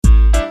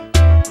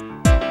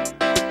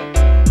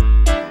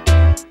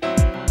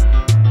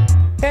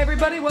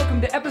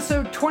welcome to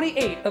episode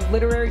 28 of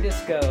Literary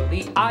Disco,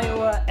 the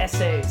Iowa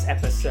Essays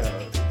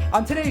episode.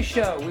 On today's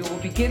show, we will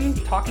begin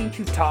talking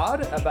to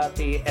Todd about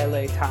the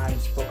LA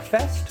Times Book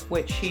Fest,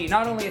 which he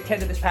not only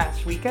attended this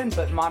past weekend,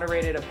 but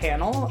moderated a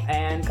panel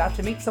and got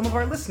to meet some of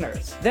our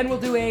listeners. Then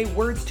we'll do a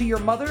Words to Your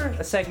Mother,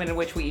 a segment in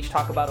which we each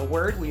talk about a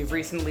word we've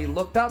recently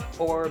looked up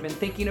or been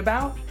thinking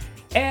about.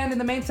 And in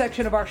the main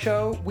section of our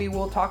show, we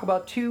will talk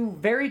about two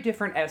very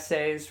different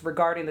essays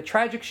regarding the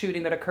tragic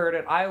shooting that occurred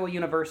at Iowa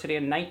University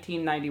in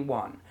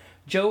 1991.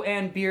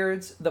 Joanne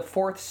Beard's The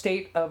Fourth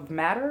State of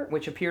Matter,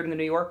 which appeared in The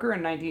New Yorker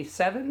in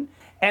 1997,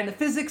 and The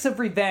Physics of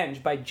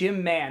Revenge by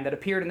Jim Mann that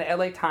appeared in the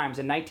LA Times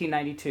in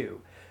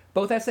 1992.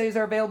 Both essays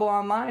are available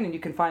online, and you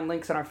can find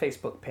links on our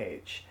Facebook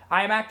page.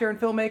 I am actor and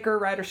filmmaker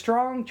Ryder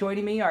Strong.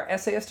 Joining me are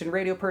essayist and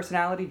radio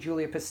personality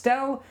Julia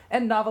Pistel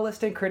and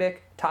novelist and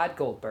critic Todd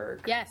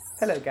Goldberg. Yes.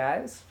 Hello,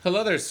 guys.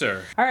 Hello there,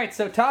 sir. All right,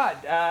 so Todd,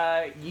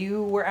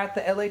 you were at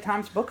the LA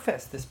Times Book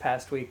Fest this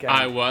past weekend.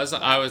 I was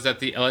at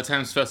the LA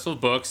Times Festival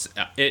of Books.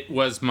 It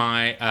was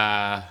my,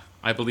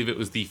 I believe it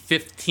was the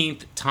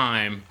 15th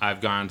time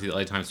I've gone to the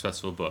LA Times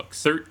Festival of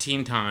Books.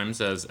 13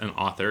 times as an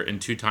author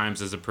and 2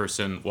 times as a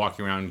person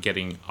walking around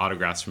getting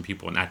autographs from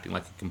people and acting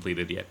like a complete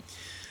idiot.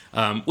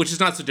 Which is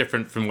not so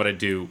different from what I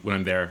do when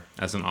I'm there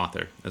as an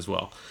author as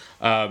well.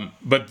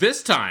 But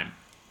this time,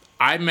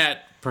 I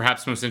met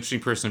perhaps the most interesting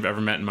person I've ever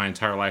met in my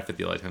entire life at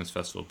the LA Times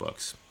Festival of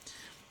Books.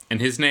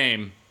 And his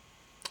name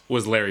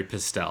was Larry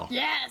Pistel.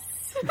 Yes.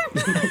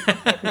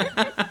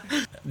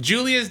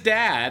 Julia's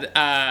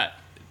dad,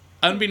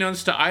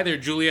 unbeknownst to either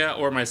Julia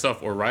or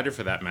myself, or Ryder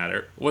for that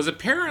matter, was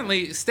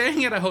apparently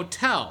staying at a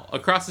hotel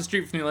across the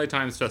street from the LA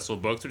Times Festival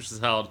of Books, which is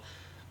held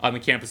on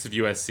the campus of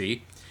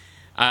USC.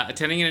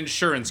 Attending an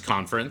insurance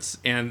conference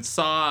and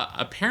saw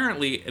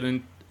apparently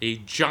a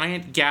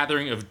giant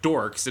gathering of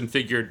dorks and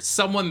figured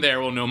someone there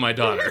will know my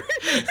daughter.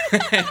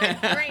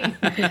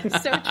 Great.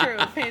 So true.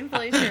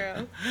 Painfully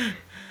true.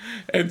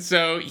 And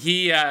so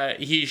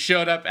he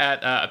showed up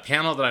at a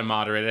panel that I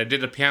moderated. I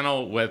did a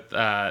panel with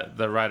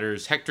the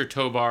writers Hector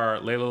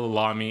Tobar, Layla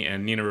Lalami,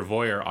 and Nina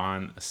Revoyer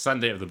on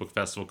Sunday of the book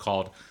festival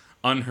called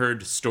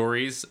Unheard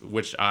Stories,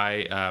 which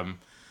I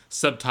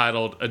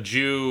subtitled A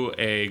Jew,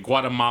 a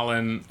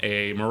Guatemalan,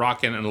 a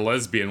Moroccan, and a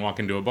lesbian walk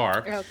into a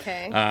bar.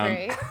 Okay,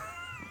 great.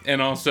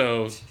 And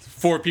also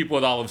 4 people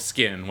with olive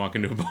skin walk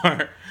into a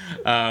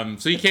bar.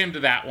 So he came to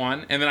that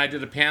one. And then I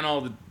did a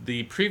panel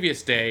the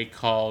previous day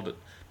called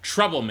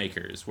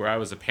Troublemakers, where I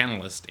was a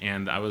panelist.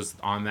 And I was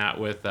on that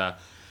with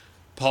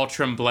Paul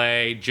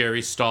Tremblay,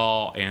 Jerry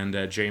Stahl,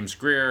 and James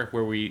Greer,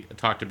 where we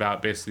talked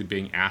about basically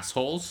being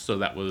assholes. So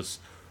that was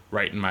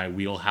right in my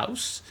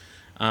wheelhouse.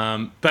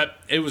 But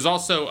it was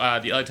also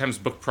the LA Times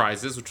Book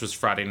Prizes, which was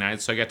Friday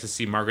night, so I got to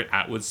see Margaret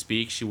Atwood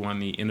speak. She won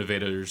the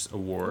Innovators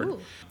Award. Ooh.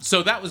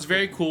 So that was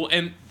very cool,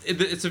 and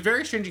it's a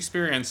very strange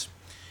experience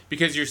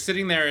because you're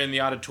sitting there in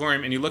the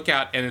auditorium and you look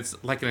out and it's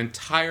like an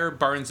entire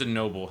Barnes &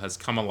 Noble has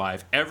come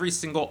alive. Every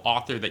single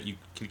author that you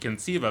can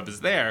conceive of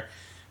is there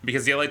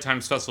because the LA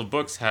Times Festival of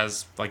Books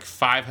has like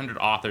 500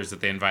 authors that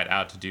they invite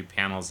out to do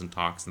panels and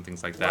talks and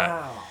things like that.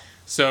 Wow.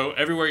 So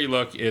everywhere you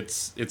look,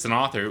 it's an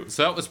author.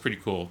 So that was pretty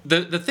cool.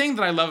 The thing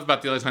that I love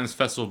about the LA Times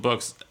Festival of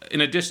Books,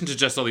 in addition to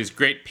just all these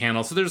great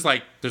panels, so there's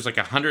like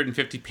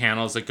 150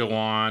 panels that go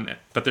on,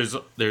 but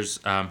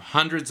there's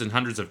hundreds and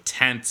hundreds of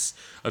tents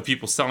of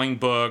people selling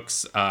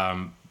books.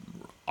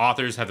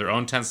 Authors have their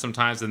own tents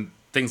sometimes, and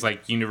things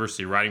like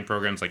university writing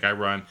programs, like I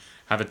run,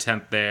 have a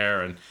tent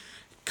there, and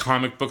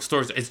comic book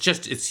stores.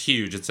 It's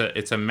huge.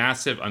 It's a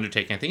massive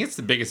undertaking. I think it's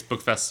the biggest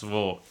book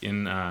festival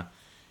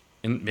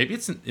maybe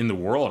it's in the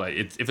world.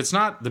 If it's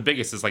not the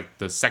biggest, it's like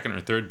the second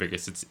or third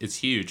biggest. It's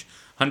huge.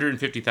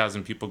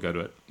 150,000 people go to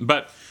it.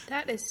 But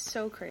that is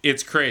so crazy.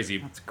 It's crazy.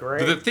 That's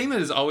great. But the thing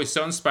that is always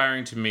so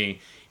inspiring to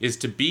me is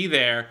to be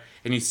there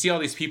and you see all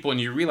these people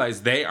and you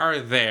realize they are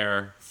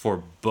there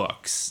for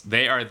books.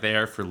 They are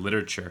there for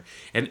literature.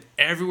 And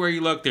everywhere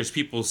you look, there's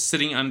people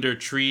sitting under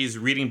trees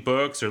reading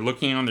books or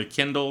looking on their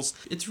Kindles.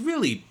 It's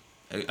really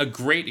a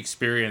great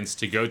experience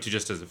to go to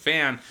just as a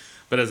fan.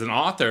 But as an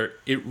author,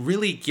 it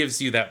really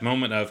gives you that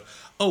moment of,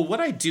 oh, what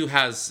I do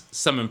has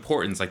some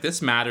importance. Like,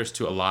 this matters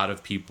to a lot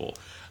of people,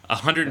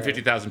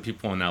 150,000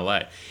 people in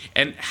LA.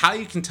 And how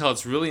you can tell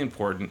it's really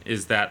important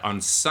is that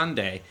on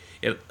Saturday,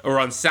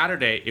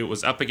 it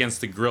was up against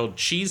the Grilled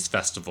Cheese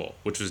Festival,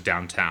 which was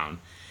downtown.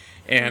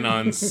 And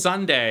on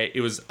Sunday,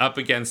 it was up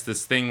against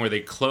this thing where they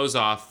close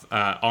off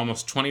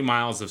almost 20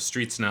 miles of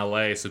streets in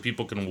LA so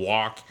people can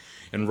walk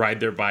and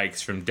ride their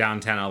bikes from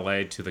downtown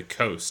LA to the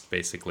coast,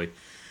 basically.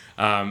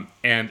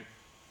 And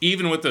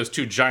even with those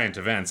 2 giant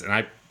events,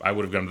 and I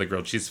would have gone to the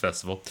Grilled Cheese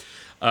Festival,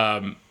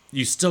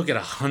 you still get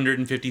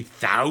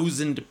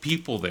 150,000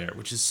 people there,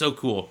 which is so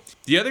cool.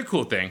 The other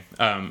cool thing,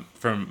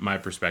 from my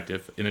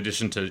perspective, in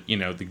addition to,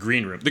 the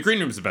green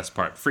room is the best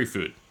part, free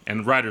food,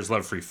 and writers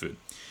love free food.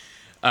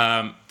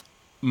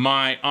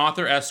 My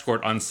author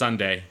escort on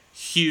Sunday,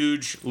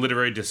 huge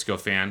literary disco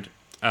fan,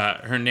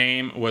 her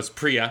name was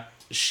Priya.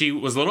 She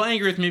was a little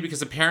angry with me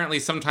because apparently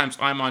sometimes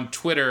I'm on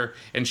Twitter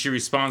and she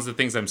responds to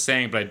things I'm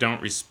saying, but I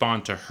don't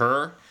respond to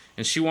her.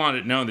 And she wanted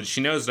it known that she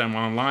knows that I'm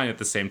online at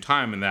the same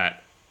time and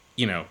that,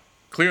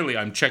 clearly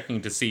I'm checking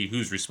to see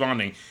who's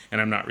responding and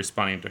I'm not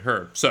responding to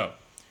her. So,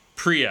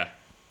 Priya,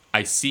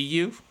 I see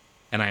you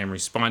and I am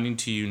responding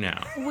to you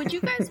now. Would you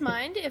guys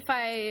mind if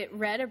I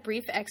read a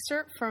brief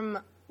excerpt from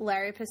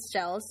Larry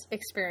Pastel's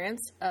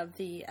experience of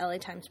the LA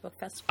Times Book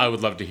Festival? I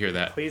would love to hear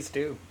that. Please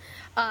do.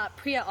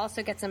 Priya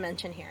also gets a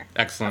mention here.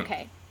 Excellent.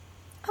 Okay.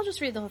 I'll just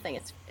read the whole thing.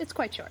 It's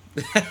quite short.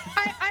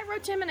 I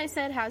wrote to him and I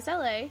said, "How's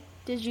LA?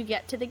 Did you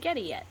get to the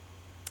Getty yet?"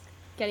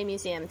 Getty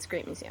Museum. It's a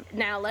great museum.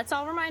 Now, let's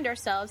all remind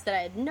ourselves that I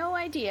had no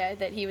idea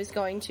that he was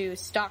going to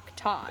stalk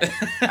Todd.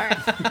 All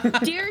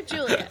right. Dear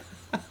Julia,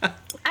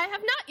 I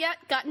have not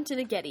yet gotten to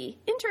the Getty.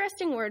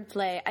 Interesting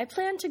wordplay. I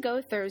plan to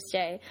go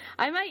Thursday.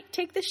 I might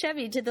take the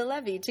Chevy to the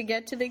levee to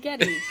get to the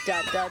Getty. ...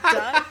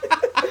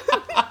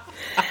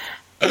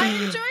 I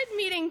enjoyed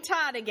meeting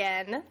Todd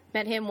again.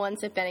 Met him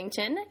once at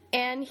Bennington,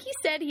 and he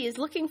said he is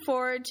looking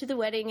forward to the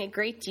wedding a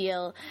great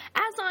deal.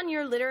 As on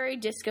your Literary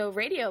Disco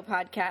radio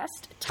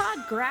podcast, Todd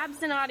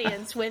grabs an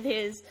audience with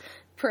his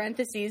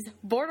parentheses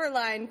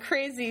borderline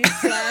crazy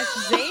 /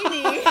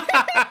 zany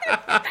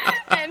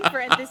and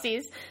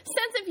parentheses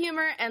sense of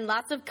humor and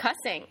lots of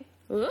cussing.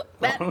 Oop,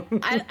 by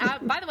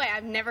the way,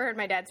 I've never heard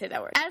my dad say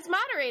that word. As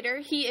moderator,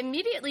 he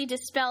immediately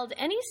dispelled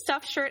any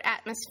stuffed shirt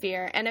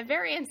atmosphere, and a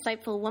very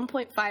insightful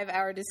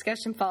 1.5-hour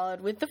discussion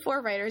followed with the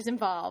 4 writers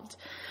involved.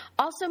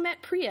 Also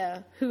met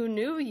Priya, who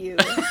knew you, ...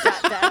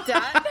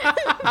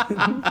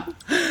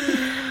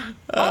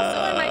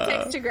 Also in my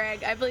text to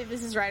Greg, I believe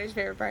this is Ryder's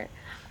favorite part,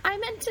 I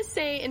meant to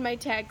say in my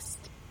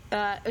text,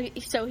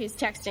 so he's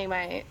texting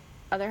my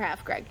other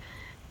half, Greg,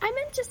 I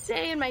meant to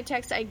say in my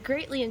text I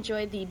greatly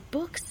enjoyed the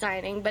book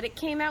signing, but it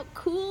came out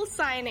cool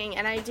signing,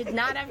 and I did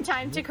not have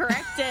time to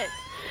correct it.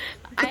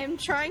 I am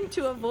trying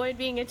to avoid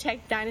being a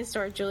tech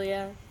dinosaur,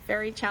 Julia.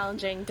 Very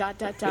challenging, ... All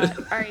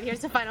right, here's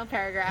the final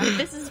paragraph.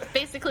 This is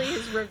basically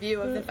his review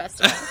of the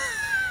festival.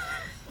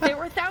 There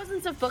were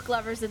thousands of book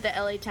lovers at the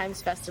LA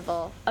Times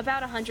Festival,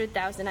 about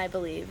 100,000, I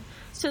believe.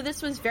 So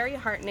this was very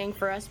heartening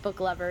for us book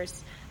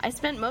lovers. I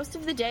spent most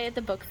of the day at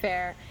the book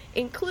fair,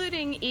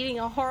 including eating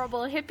a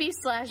horrible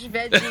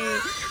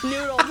hippie/veggie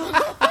noodle bowl.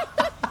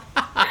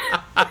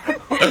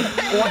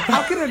 Well,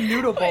 how can a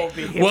noodle bowl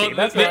be hippie? Well,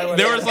 That's what I would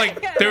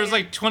there was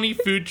like 20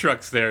 food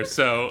trucks there,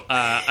 so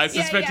I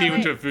suspect he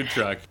went to a food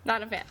truck.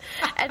 Not a fan.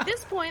 At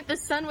this point, the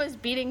sun was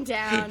beating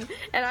down,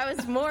 and I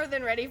was more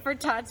than ready for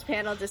Todd's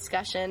panel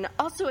discussion.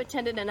 Also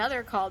attended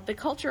another called The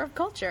Culture of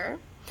Culture.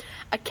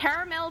 A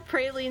caramel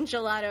praline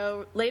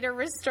gelato later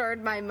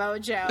restored my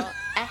mojo.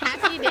 A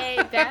happy day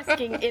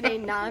basking in a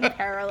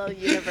non-parallel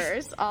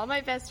universe. All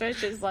my best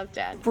wishes, love,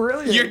 Dad.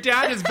 Brilliant. Your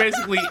dad is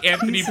basically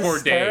Anthony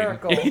Bourdain.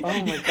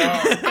 Oh my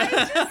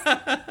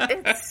god.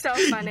 It's so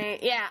funny.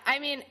 Yeah, I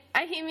mean,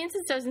 he means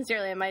it so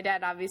sincerely, and my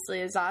dad obviously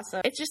is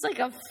awesome. It's just like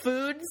a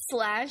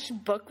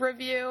food/book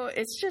review.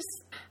 It's just,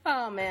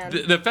 oh man.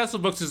 The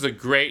Festival Books is a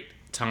great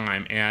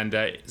time, and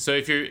so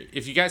if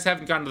you guys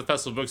haven't gone to the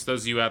Festival Books,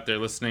 those of you out there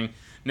listening,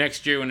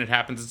 next year when it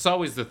happens, it's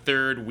always the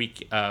 3rd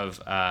week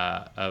of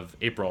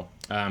April.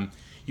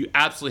 You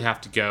absolutely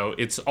have to go.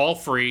 It's all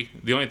free.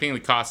 The only thing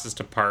that costs is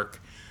to park,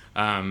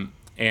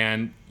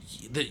 and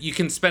you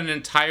can spend an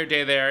entire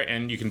day there,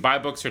 and you can buy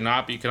books or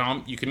not, but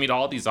you can meet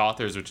all these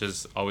authors, which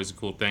is always a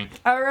cool thing.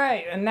 All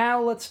right, and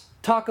now let's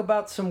talk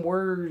about some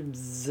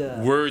words.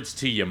 Words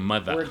to your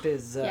mother. Word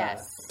is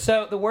Yes.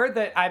 So the word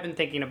that I've been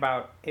thinking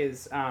about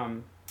is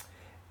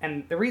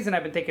and the reason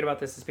I've been thinking about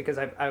this is because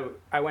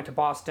I went to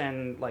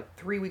Boston like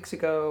 3 weeks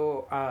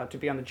ago to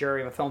be on the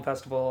jury of a film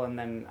festival, and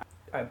then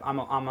I'm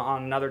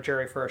on another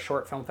jury for a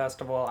short film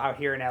festival out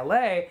here in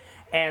LA,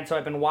 and so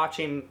I've been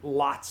watching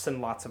lots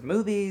and lots of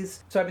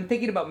movies. So I've been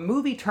thinking about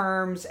movie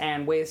terms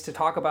and ways to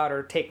talk about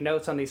or take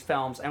notes on these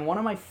films, and one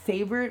of my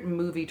favorite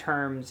movie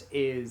terms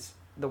is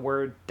the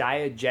word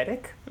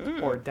diegetic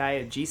or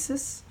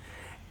diegesis,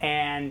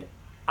 and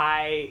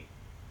I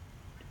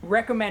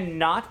recommend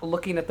not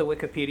looking at the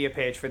Wikipedia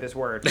page for this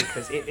word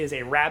because it is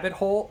a rabbit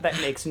hole that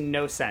makes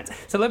no sense.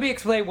 So let me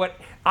explain what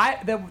I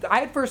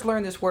had first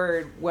learned this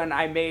word when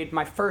I made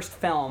my first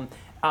film,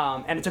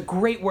 and it's a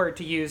great word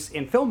to use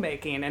in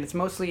filmmaking, and it's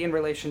mostly in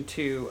relation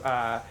to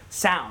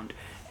sound.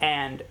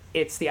 And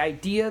it's the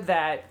idea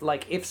that,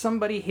 like, if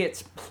somebody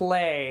hits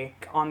play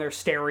on their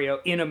stereo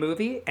in a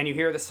movie and you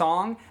hear the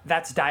song,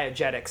 that's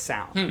diegetic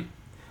sound.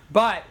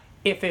 But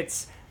if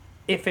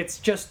it's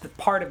just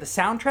part of the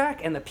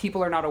soundtrack and the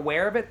people are not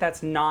aware of it,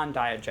 that's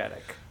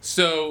non-diegetic.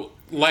 So,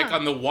 like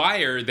on The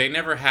Wire, they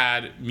never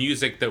had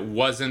music that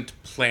wasn't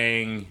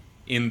playing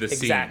in the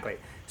scene. Exactly.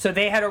 So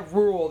they had a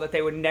rule that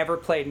they would never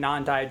play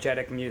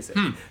non-diegetic music.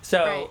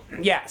 So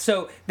yeah,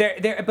 so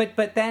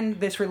but then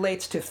this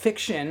relates to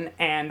fiction,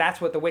 and that's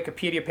what the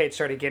Wikipedia page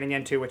started getting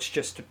into, which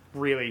just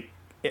really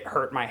it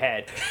hurt my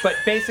head. But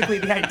basically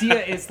the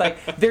idea is like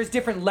there's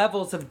different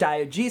levels of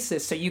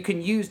diegesis, so you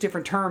can use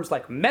different terms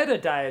like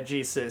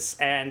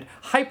metadiegesis and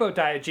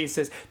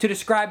hypodiegesis to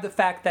describe the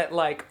fact that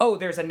like, oh,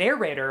 there's a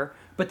narrator,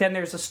 but then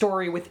there's a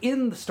story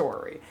within the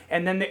story.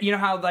 And then, you know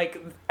how,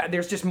 like,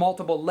 there's just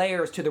multiple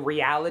layers to the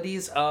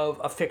realities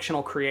of a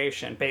fictional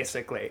creation,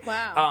 basically.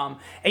 Wow.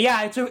 And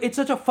yeah, it's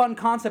such a fun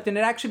concept, and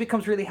it actually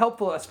becomes really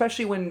helpful,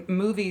 especially when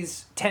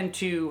movies tend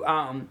to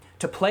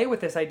play with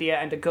this idea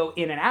and to go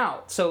in and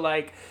out. So,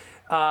 like,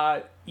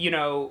 you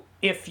know,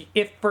 if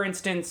for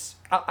instance,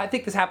 I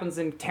think this happens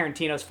in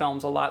Tarantino's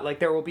films a lot, like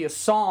there will be a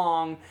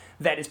song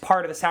that is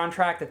part of the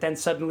soundtrack that then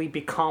suddenly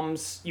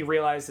becomes, you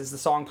realize, is the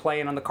song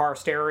playing on the car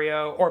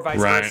stereo, or vice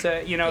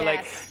versa. You know,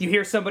 like you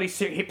hear somebody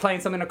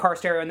playing something in a car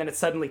stereo, and then it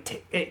suddenly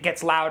it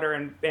gets louder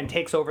and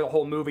takes over the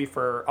whole movie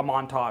for a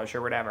montage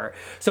or whatever.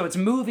 So it's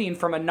moving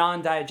from a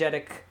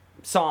non-diegetic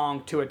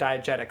song to a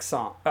diegetic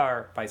song,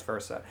 or vice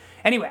versa.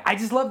 Anyway, I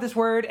just love this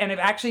word, and it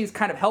actually is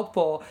kind of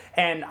helpful,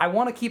 and I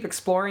want to keep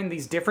exploring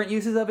these different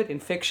uses of it in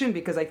fiction,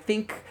 because I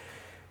think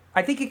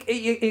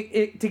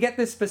it to get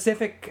this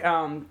specific,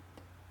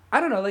 I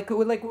don't know, like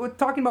we're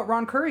talking about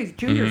Ron Curry's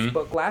Jr.'s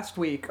book last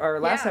week,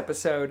 or last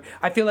episode,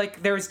 I feel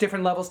like there's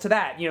different levels to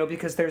that, you know,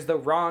 because there's the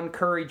Ron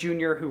Curry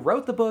Jr. who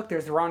wrote the book,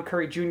 there's the Ron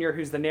Curry Jr.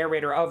 who's the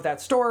narrator of that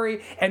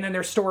story, and then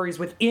there's stories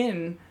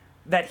within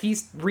that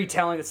he's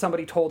retelling that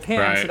somebody told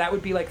him. Right. So that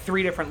would be like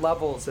 3 different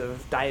levels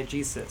of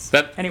diegesis.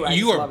 Anyway,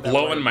 you are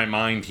blowing my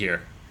mind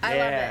here. I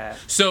love it.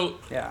 So,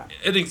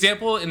 an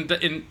example in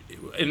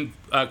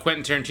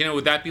Quentin Tarantino,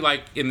 would that be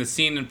like in the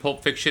scene in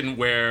Pulp Fiction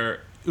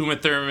where Uma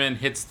Thurman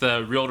hits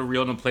the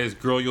reel-to-reel and plays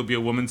 "Girl, You'll Be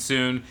a Woman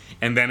Soon,"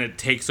 and then it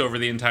takes over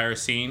the entire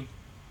scene?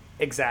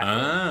 Exactly.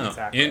 Oh,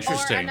 exactly.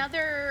 interesting. Or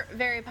another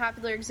very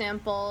popular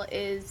example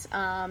is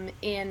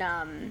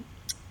in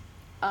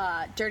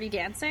Dirty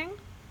Dancing.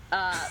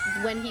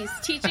 When he's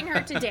teaching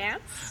her to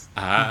dance,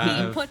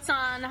 he puts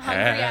on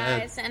Hungry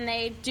Eyes, and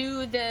they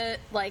do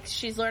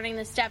she's learning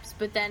the steps,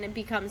 but then it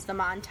becomes the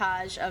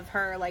montage of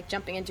her, like,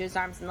 jumping into his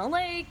arms in the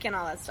lake and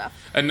all that stuff.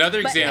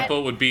 Another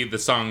example would be the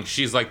song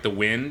 "She's Like the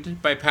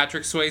Wind" by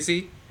Patrick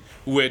Swayze,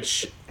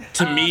 which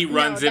to me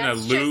runs in a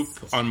loop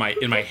in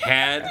my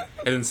head,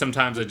 and then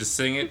sometimes I just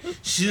sing it.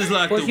 She's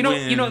like the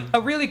wind. You know,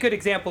 a really good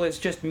example is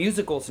just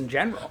musicals in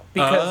general,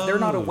 because they're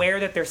not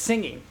aware that they're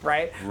singing,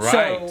 right?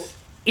 So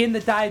in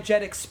the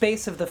diegetic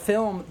space of the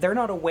film, they're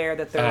not aware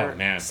that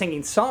they're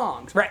singing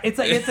songs, right? It's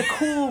like it's a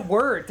cool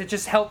word to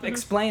just help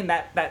explain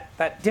that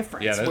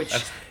difference, which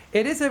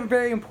it is a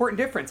very important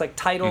difference, like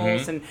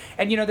titles and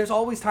you know, there's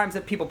always times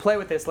that people play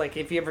with this, like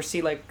if you ever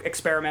see like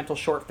experimental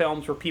short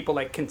films where people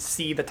like can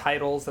see the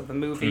titles of the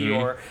movie,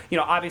 or you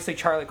know, obviously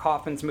Charlie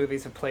Kaufman's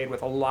movies have played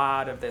with a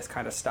lot of this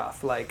kind of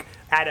stuff. Like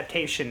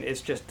adaptation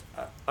is just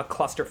a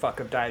clusterfuck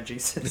of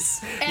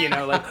diegesis. You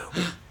know, like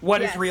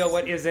what is real,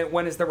 what isn't,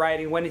 when is the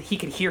writing, when he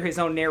can hear his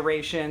own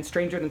narration.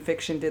 Stranger Than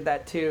Fiction did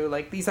that too.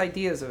 Like these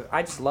ideas,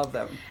 I just love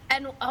them.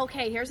 And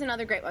okay, here's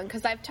another great one,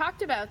 because I've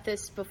talked about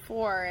this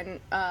before in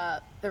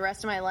the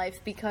rest of my life,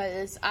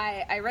 because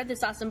I read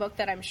this awesome book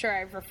that I'm sure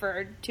I've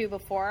referred to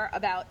before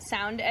about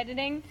sound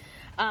editing.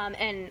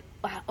 And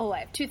I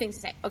have 2 things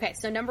to say. Okay,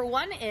 so number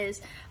 1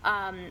 is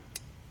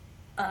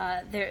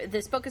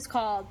this book is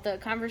called The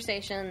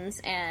Conversations,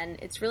 and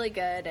it's really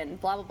good, and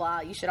blah blah blah.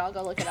 You should all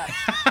go look it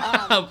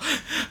up.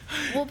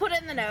 We'll put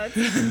it in the notes.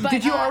 But,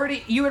 did you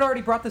had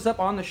already brought this up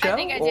on the show? I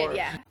think I did.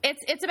 Yeah,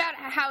 it's about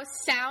how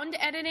sound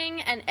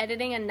editing and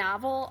editing a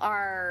novel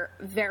are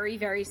very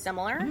very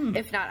similar,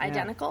 if not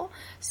identical.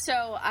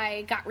 So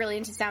I got really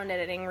into sound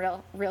editing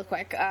real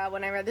quick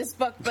when I read this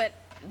book, but.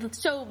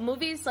 So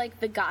movies like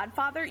The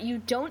Godfather, you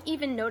don't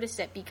even notice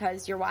it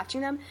because you're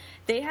watching them.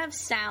 They have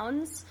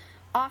sounds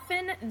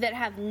often that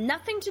have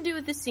nothing to do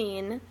with the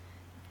scene,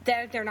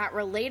 that they're not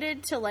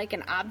related to like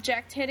an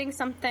object hitting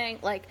something.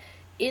 Like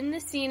in the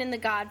scene in The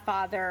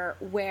Godfather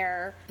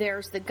where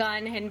there's the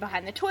gun hidden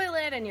behind the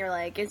toilet and you're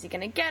like, is he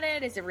gonna get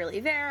it? Is it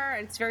really there?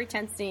 And it's a very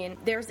tense scene.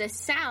 There's a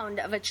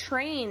sound of a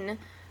train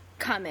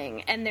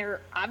coming, and they're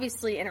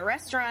obviously in a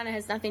restaurant. It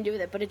has nothing to do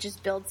with it, but it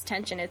just builds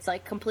tension. It's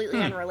like completely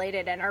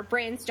unrelated, and our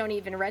brains don't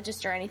even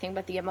register anything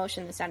but the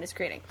emotion the sound is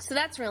creating. So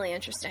that's really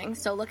interesting.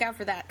 So look out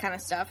for that kind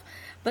of stuff.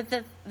 But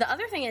the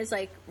other thing is,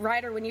 like,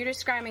 Ryder, when you're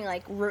describing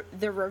like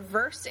the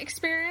reverse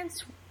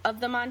experience of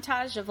the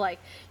montage of like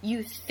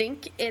you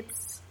think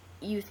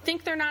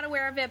they're not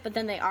aware of it, but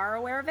then they are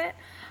aware of it.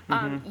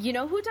 You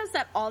know who does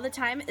that all the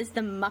time is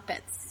the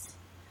Muppets.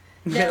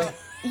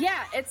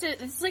 Yeah,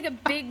 it's like a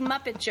big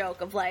Muppet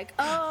joke of like,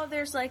 oh,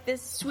 there's like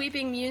this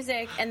sweeping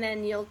music, and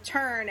then you'll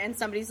turn and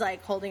somebody's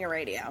like holding a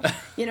radio.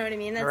 You know what I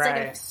mean? That's like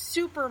a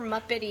super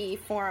Muppety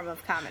form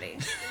of comedy.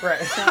 Right.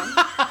 So,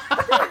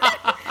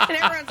 and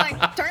everyone's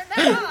like, turn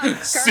that on.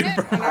 Turn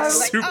it. And I was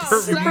like,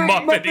 super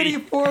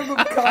Muppety form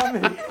of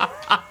comedy.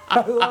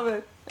 I love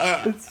it.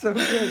 It's so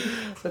good.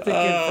 That's a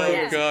good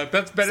phrase. Oh, God.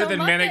 That's better than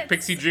Muppets. Manic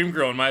Pixie Dream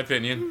Girl, in my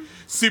opinion.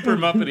 Super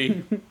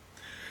Muppety.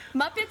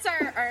 Muppets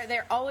are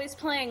they're always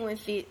playing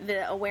with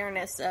the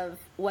awareness of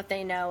what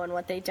they know and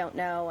what they don't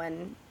know,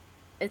 and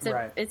it's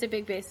a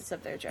big basis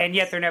of their jokes. And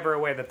yet they're never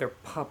aware that they're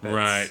puppets.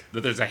 Right. That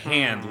there's a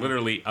hand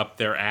literally up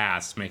their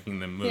ass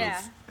making them move.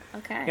 Yeah.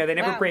 Okay. Yeah, they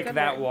never break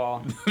that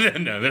wall.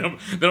 No, they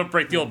don't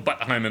break the old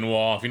Butt Hyman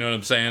wall, if you know what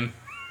I'm saying.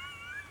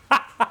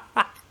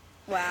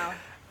 Wow.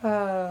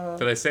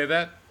 Did I say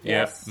that?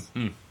 Yes. Yep.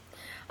 Mhm.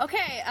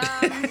 Okay,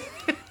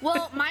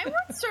 well, my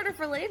word's sort of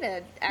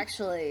related,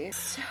 actually.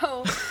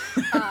 So,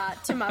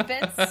 to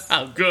Muppets.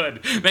 Oh,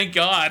 good. Thank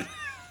God.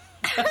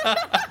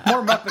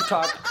 More Muppet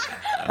talk.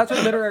 That's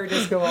what literary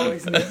disco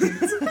always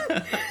needs.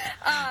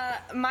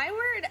 My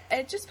word,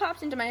 it just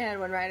popped into my head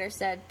when Ryder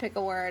said pick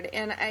a word,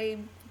 and I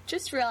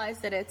just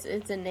realized that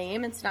it's a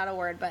name, it's not a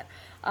word, but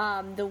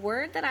the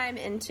word that I'm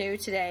into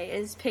today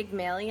is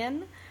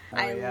Pygmalion.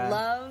 I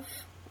love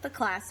the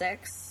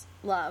classics,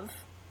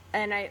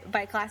 and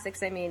by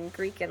classics I mean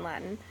Greek and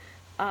Latin,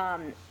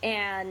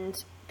 and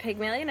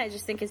Pygmalion I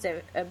just think is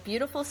a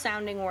beautiful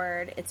sounding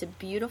word. It's a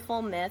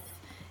beautiful myth,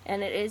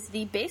 and it is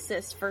the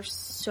basis for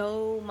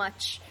so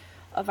much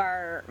of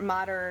our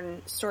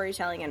modern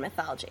storytelling and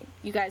mythology.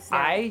 You guys know.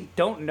 I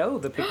don't know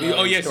the Pygmalion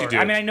Oh, yes, story. you do.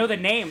 I mean, I know the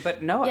name,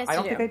 but no, Yes, I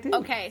don't you think I do.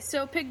 Okay,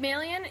 so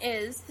Pygmalion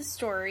is the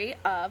story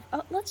of...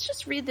 Oh, let's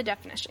just read the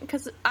definition,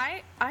 because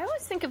I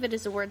always think of it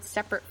as a word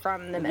separate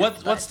from the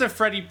myth. What's the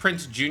Freddie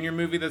Prinze Jr.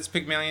 movie that's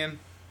Pygmalion?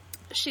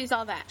 She's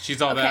all that.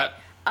 She's all that?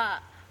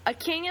 A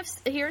king of...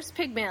 Here's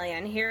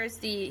Pygmalion. Here's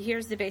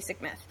the basic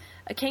myth.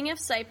 A king of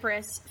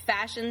Cyprus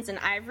fashions an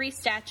ivory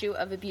statue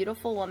of a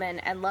beautiful woman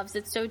and loves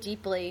it so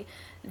deeply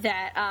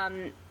that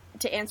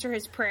to answer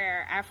his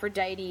prayer,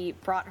 Aphrodite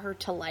brought her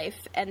to life,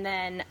 and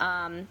then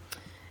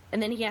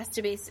he has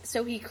to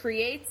so he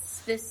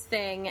creates this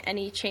thing and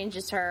he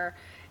changes her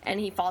and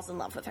he falls in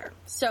love with her.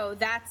 So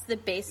that's the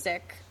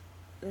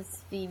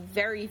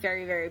very,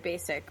 very, very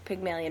basic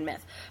Pygmalion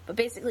myth. But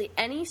basically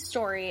any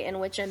story in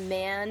which a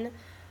man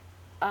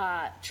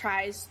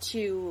tries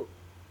to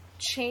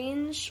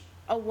change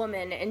a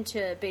woman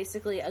into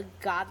basically a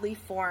godly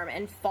form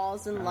and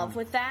falls in love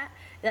with that.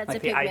 That's like a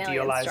the Pygmalion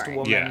idealized story.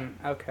 woman.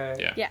 Yeah.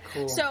 Okay. Yeah.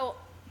 Cool. So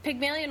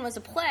Pygmalion was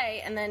a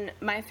play, and then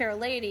My Fair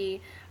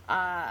Lady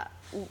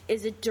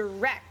is a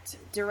direct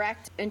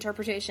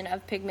interpretation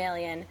of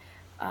Pygmalion,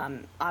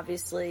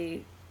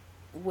 obviously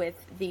with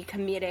the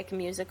comedic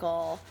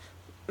musical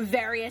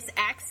various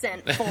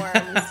accent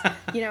forms,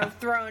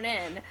 thrown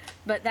in.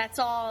 But it's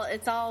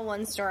all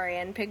one story.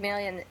 And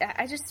Pygmalion,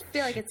 I just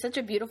feel like it's such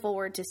a beautiful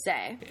word to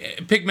say.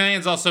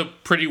 Pygmalion's also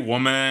Pretty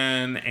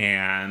Woman,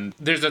 and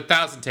there's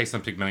 1,000 takes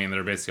on Pygmalion that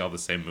are basically all the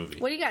same movie.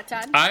 What do you got,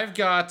 Todd? I've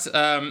got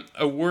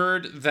a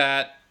word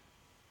that,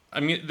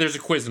 there's a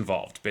quiz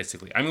involved,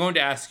 basically. I'm going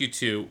to ask you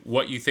two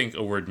what you think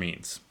a word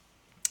means.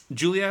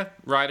 Julia,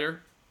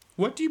 Ryder,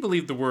 what do you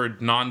believe the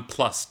word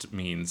nonplussed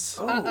means?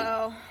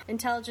 Uh-oh.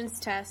 Intelligence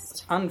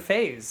test.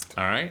 Unfazed.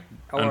 All right.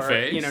 Or,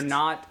 Unfazed?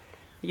 not...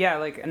 Yeah,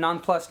 like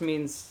nonplussed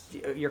means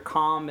you're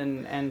calm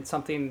and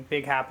something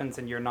big happens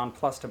and you're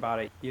nonplussed about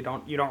it. You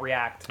don't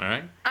react. All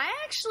right.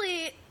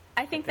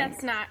 I think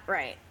that's not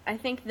right. I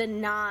think the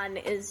non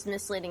is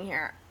misleading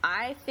here.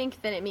 I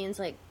think that it means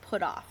like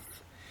put off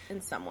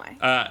in some way.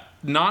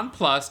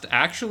 Nonplussed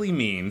actually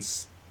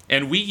means,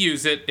 and we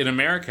use it in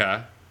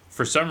America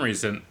for some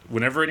reason,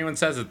 whenever anyone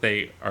says it,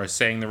 they are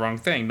saying the wrong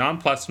thing.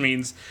 Nonplussed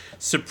means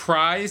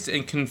surprised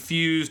and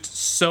confused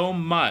so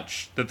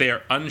much that they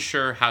are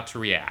unsure how to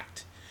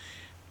react.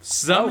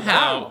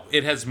 Somehow,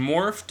 it has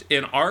morphed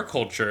in our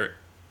culture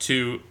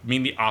to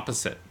mean the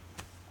opposite.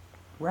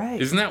 Right.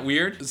 Isn't that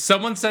weird?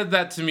 Someone said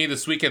that to me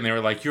this weekend. They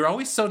were like, "You're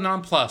always so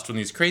nonplussed when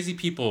these crazy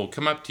people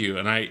come up to you."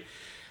 And I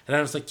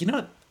was like, you know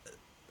what?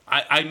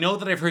 I know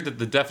that I've heard that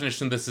the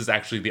definition of this is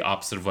actually the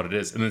opposite of what it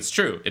is, and it's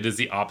true. It is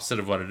the opposite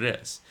of what it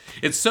is.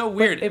 It's so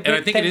weird, and I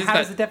think it is how that.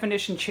 Does the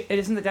definition?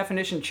 Isn't the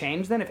definition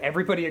change then? If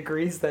everybody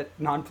agrees that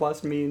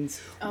nonplussed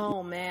means,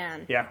 oh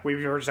man, yeah,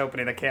 we were just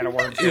opening a can of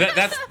worms.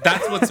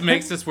 That's what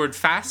makes this word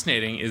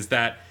fascinating. Is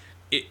that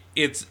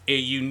it's a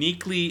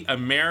uniquely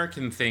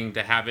American thing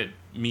to have it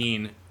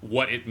mean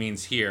what it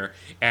means here,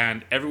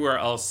 and everywhere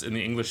else in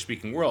the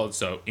English-speaking world,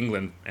 so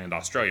England and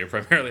Australia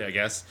primarily, I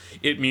guess,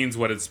 it means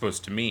what it's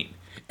supposed to mean.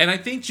 And I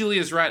think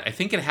Julia's right. I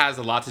think it has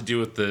a lot to do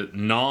with the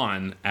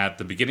non at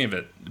the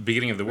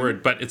beginning of the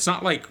word, but it's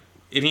not like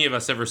any of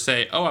us ever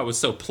say, "Oh, I was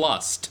so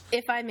plussed."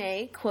 If I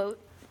may quote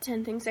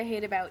 10 Things I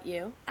Hate About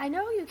You, I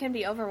know you can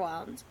be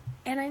overwhelmed,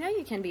 and I know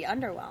you can be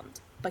underwhelmed,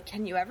 but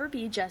can you ever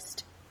be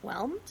just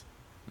whelmed?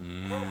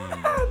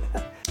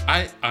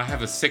 I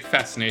have a sick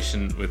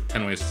fascination with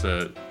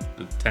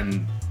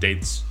 10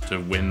 dates to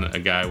win a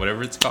guy,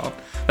 whatever it's called.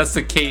 That's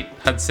the Kate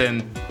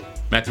Hudson,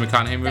 Matthew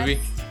McConaughey movie.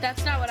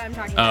 That's not what I'm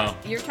talking about.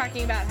 You're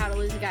talking about How to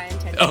Lose a Guy in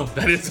 10 Days. Oh,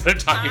 that is what I'm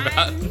talking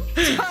about.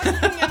 I'm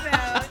talking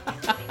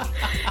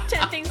about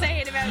 10 Things I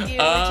Hate About You,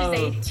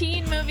 which is a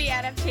teen movie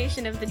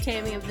adaptation of The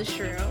Taming of the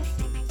Shrew.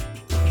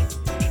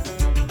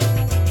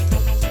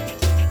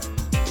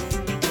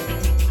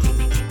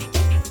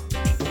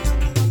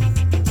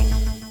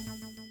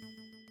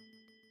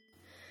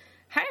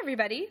 Hi,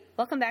 everybody.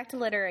 Welcome back to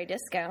Literary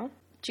Disco.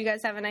 Did you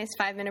guys have a nice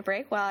 5-minute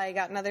break while I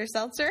got another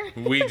seltzer?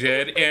 We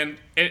did, and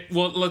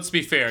well, let's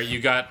be fair. You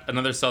got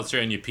another seltzer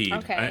and you peed.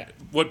 Okay.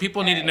 What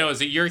people need to know is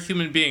that you're a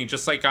human being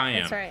just like I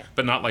am, That's right.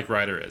 but not like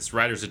Ryder is.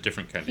 Ryder's a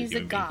different kind He's of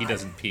human a god. being. He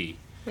doesn't pee.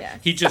 Yeah.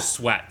 He just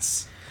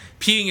sweats.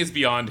 Peeing is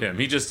beyond him.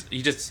 He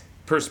just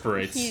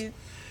perspirates.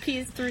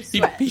 pees through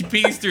sweat. He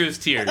pees through his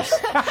tears.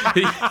 Surprise.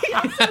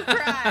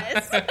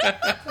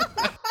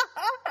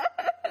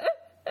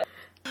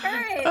 All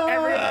right,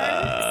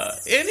 everyone.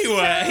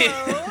 Anyway.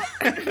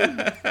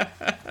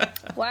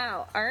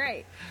 Wow. All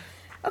right.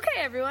 Okay,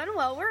 everyone.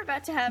 Well, we're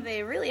about to have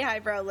a really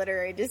highbrow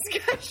literary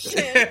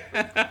discussion.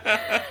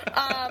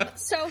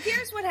 So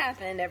here's what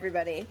happened,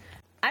 everybody.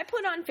 I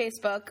put on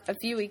Facebook a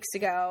few weeks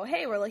ago,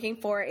 hey, we're looking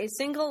for a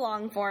single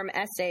long-form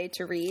essay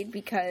to read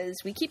because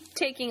we keep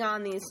taking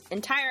on these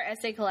entire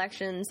essay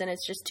collections and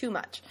it's just too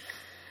much.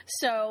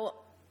 So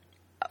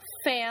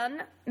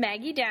fan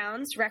Maggie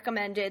Downs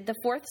recommended The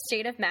Fourth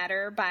State of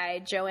Matter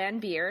by Joanne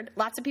Beard.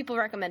 Lots of people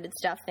recommended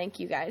stuff. Thank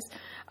you, guys.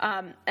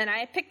 And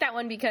I picked that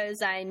one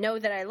because I know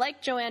that I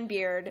like Joanne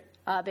Beard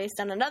based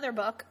on another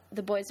book,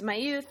 The Boys of My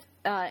Youth,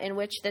 in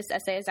which this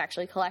essay is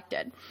actually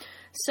collected.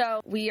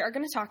 So we are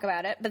going to talk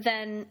about it, but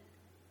then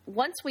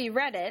once we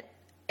read it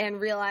and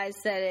realized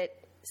that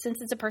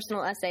since it's a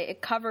personal essay, it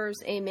covers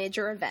a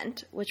major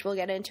event, which we'll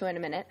get into in a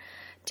minute,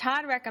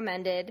 Todd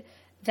recommended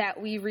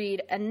that we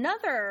read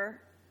another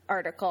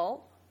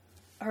article,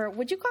 or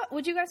would you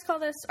guys call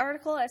this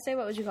article, essay?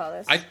 What would you call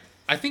this?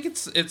 I think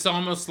it's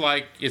almost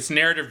like it's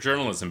narrative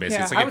journalism, basically.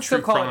 Yeah, it's like I a would true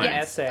still call crime it an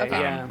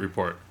essay,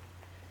 report.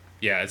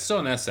 Yeah, it's still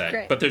an essay,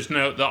 Great. but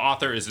the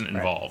author isn't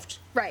involved.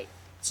 Right.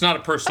 It's not a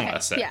personal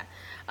essay. Yeah.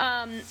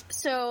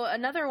 So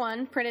another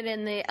one printed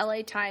in the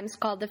LA Times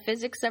called The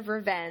Physics of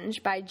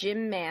Revenge by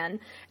Jim Mann,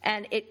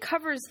 and it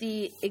covers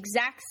the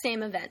exact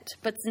same event,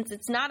 but since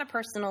it's not a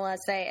personal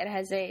essay, it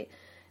has a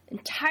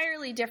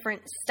entirely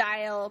different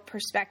style,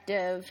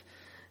 perspective,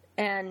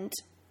 and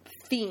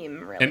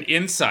theme, really. An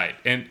insight.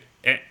 And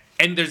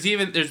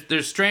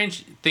there's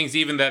strange things,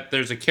 even that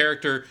there's a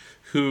character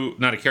who,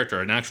 not a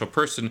character, an actual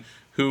person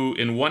who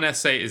in one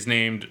essay is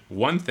named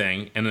one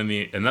thing, and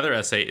in another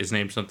essay is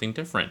named something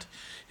different.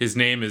 His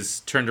name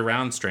is turned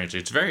around strangely.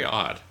 It's very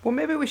odd. Well,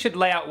 maybe we should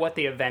lay out what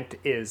the event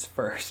is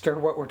first, or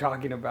what we're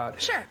talking about.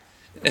 Sure.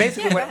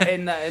 Basically,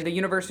 in the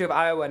University of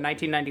Iowa in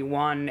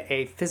 1991,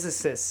 a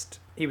physicist,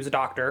 he was a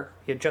doctor,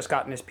 he had just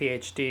gotten his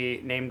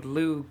PhD, named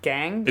Lou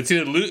Gang. It's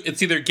either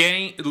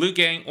Lou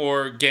Gang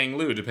or Gang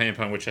Lou, depending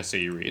upon which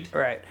essay you read.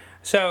 Right.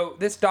 So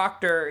this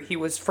doctor, he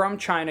was from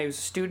China. He was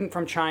a student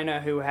from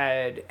China who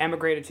had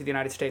emigrated to the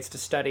United States to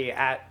study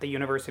at the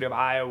University of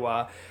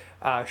Iowa,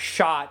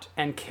 shot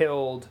and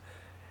killed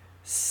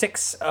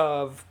 6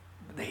 of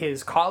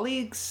his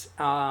colleagues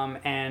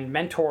and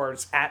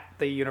mentors at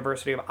the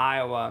University of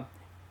Iowa.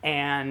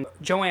 And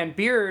Joanne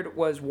Beard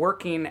was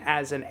working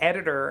as an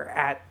editor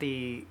at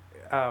the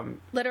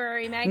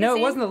literary magazine? No,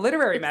 it wasn't the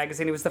literary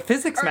magazine. It was the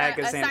physics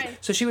magazine. science.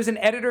 So she was an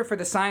editor for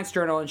the Science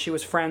Journal, and she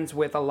was friends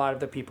with a lot of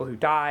the people who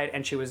died,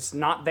 and she was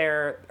not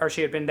there, or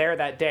she had been there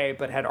that day,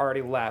 but had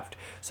already left.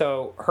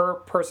 So her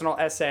personal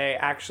essay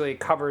actually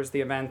covers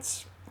the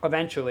events.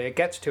 Eventually, it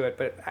gets to it,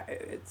 but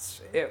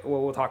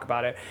we'll talk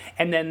about it.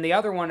 And then the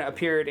other one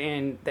appeared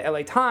in the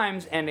LA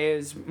Times and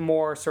is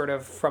more sort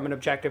of from an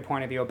objective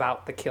point of view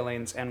about the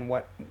killings and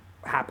what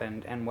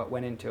happened and what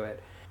went into it.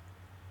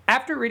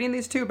 After reading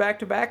these two back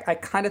to back, I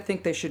kind of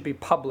think they should be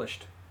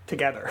published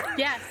together.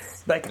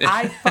 Yes.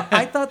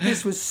 I thought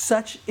this was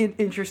such an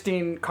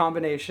interesting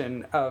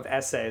combination of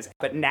essays.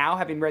 But now,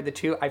 having read the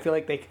two, I feel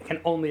like they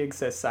can only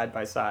exist side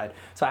by side.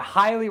 So I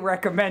highly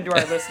recommend to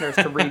our listeners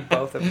to read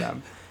both of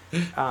them.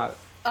 I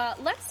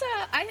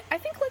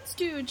think let's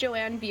do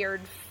Joanne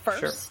Beard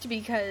first,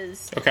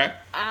 because Okay.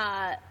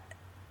 I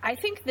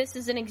think this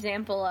is an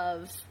example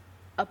of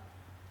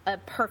a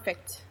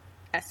perfect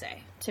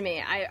essay to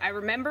me. I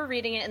remember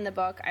reading it in the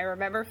book. I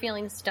remember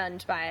feeling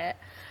stunned by it.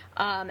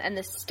 And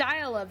the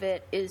style of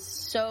it is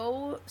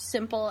so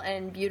simple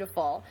and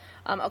beautiful.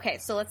 Okay,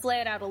 so let's lay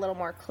it out a little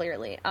more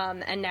clearly.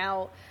 And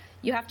now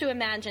you have to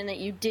imagine that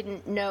you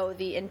didn't know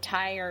the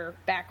entire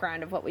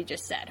background of what we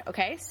just said,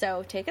 okay?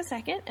 So take a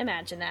second.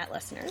 Imagine that,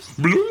 listeners.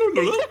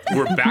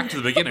 We're back to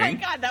the beginning. Oh my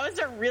God, that was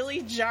a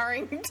really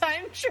jarring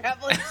time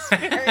travel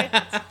experience.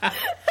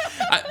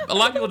 A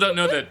lot of people don't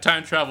know that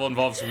time travel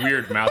involves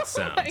weird mouth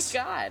sounds. Oh my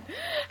God.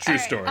 True All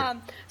right, story.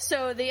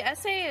 So the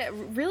essay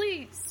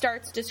really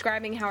starts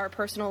describing how her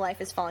personal life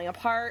is falling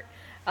apart.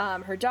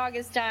 Her dog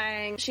is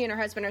dying. She and her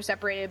husband are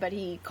separated, but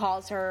he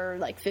calls her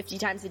like 50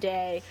 times a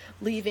day,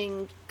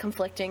 leaving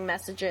conflicting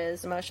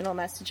messages, emotional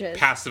messages.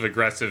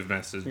 Passive-aggressive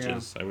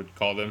messages, I would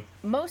call them.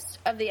 Most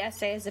of the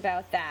essay is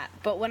about that.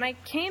 But when I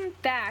came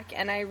back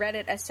and I read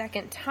it a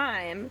second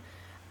time,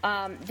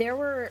 there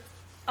were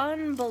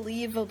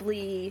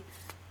unbelievably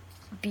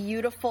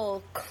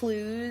beautiful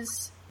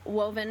clues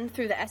woven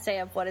through the essay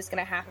of what is going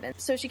to happen.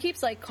 So she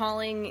keeps like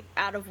calling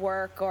out of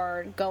work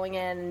or going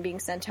in and being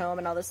sent home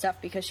and all this stuff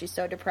because she's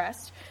so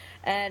depressed.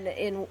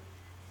 And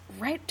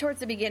right towards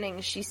the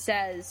beginning, she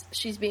says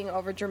she's being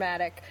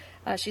overdramatic.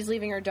 She's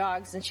leaving her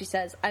dogs, and she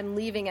says, "I'm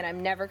leaving and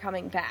I'm never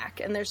coming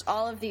back." And there's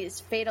all of these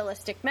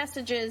fatalistic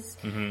messages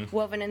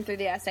woven in through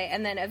the essay.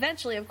 And then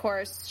eventually, of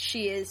course,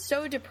 she is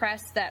so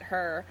depressed that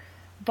her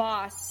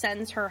boss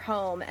sends her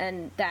home,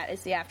 and that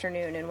is the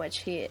afternoon in which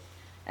he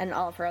and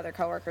all of her other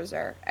coworkers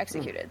are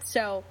executed.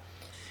 So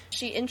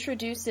she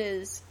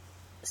introduces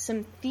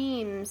some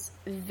themes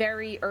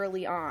very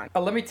early on.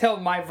 Let me tell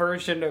my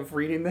version of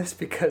reading this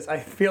because I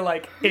feel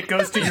like it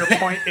goes to your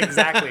point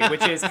exactly,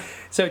 which is,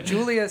 so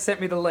Julia sent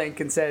me the link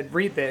and said,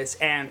 read this,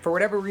 and for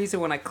whatever reason,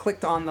 when I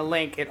clicked on the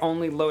link, it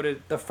only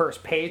loaded the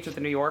first page of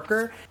the New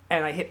Yorker,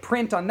 and I hit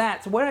print on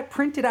that. So what I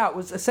printed out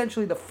was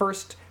essentially the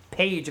first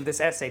page of this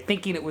essay,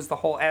 thinking it was the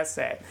whole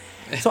essay.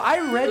 So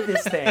I read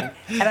this thing,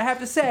 and I have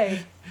to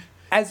say,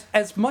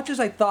 as much as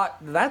I thought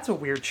that's a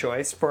weird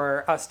choice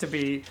for us to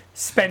be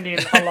spending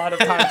a lot of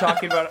time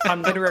talking about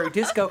on Literary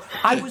Disco,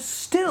 I was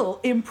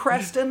still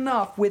impressed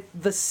enough with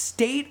the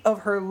state of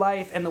her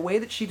life and the way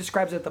that she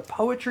describes it. The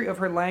poetry of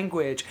her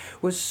language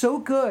was so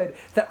good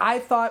that I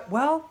thought,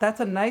 well, that's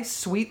a nice,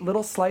 sweet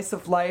little slice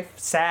of life,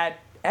 sad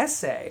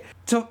essay.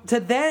 To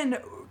then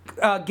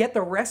get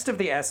the rest of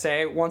the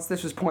essay once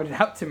this was pointed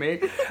out to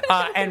me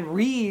and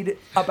read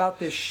about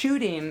this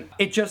shooting,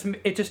 it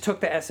just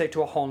took the essay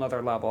to a whole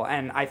nother level.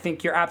 And I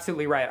think you're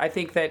absolutely right. I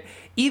think that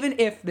even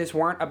if this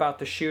weren't about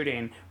the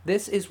shooting,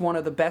 this is one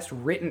of the best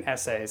written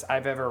essays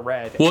I've ever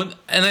read. Well,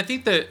 and I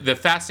think the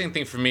fascinating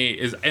thing for me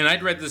is, and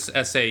I'd read this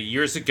essay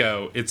years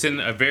ago, it's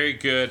in a very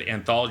good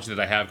anthology that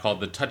I have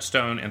called the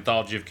Touchstone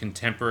Anthology of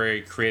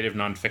Contemporary Creative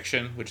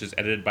Nonfiction, which is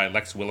edited by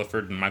Lex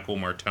Williford and Michael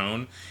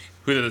Martone,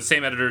 who are the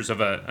same editors of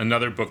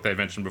another book that I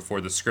mentioned before,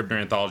 the Scribner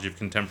Anthology of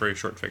Contemporary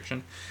Short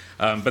Fiction.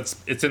 But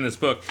it's in this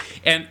book.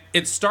 And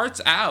it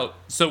starts out,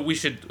 so we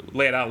should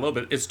lay it out a little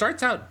bit. It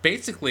starts out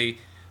basically,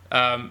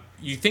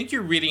 you think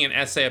you're reading an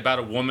essay about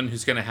a woman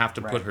who's going to have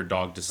to put her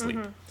dog to sleep.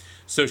 Mm-hmm.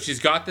 So she's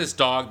got this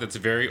dog that's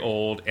very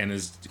old and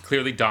is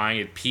clearly dying.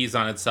 It pees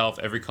on itself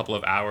every couple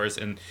of hours.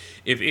 And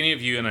if any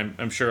of you, and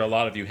I'm sure a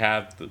lot of you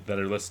have that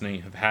are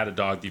listening, have had a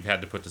dog that you've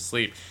had to put to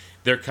sleep,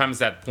 there comes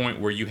that point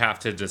where you have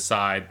to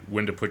decide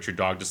when to put your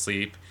dog to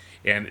sleep,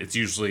 and it's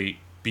usually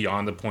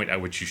beyond the point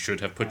at which you should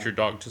have put your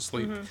dog to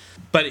sleep. Mm-hmm.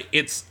 But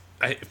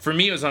for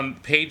me, it was on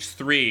page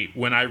 3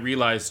 when I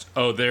realized,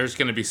 oh, there's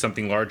going to be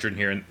something larger in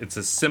here, and it's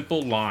a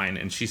simple line,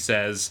 and she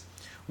says,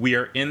 "We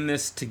are in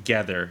this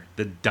together,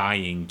 the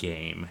dying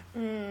game."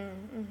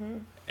 Mm-hmm.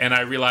 And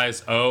I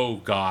realized, oh,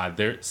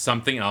 God,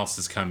 something else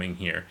is coming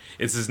here.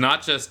 This is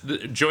not just...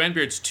 Joanne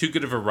Beard's too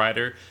good of a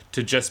writer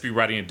to just be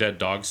writing a dead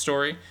dog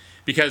story.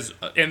 Because,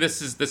 and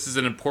this is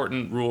an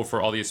important rule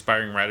for all the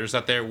aspiring writers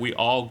out there, we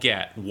all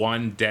get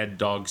one dead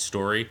dog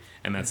story,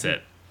 and that's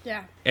it.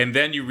 Yeah. And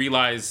then you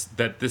realize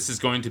that this is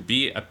going to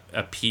be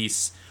a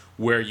piece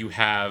where you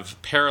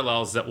have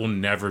parallels that will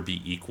never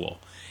be equal.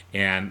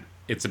 And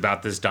it's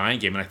about this dying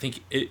game. And I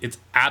think it's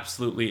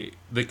absolutely,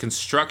 the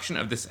construction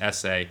of this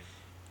essay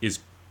is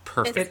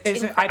perfect.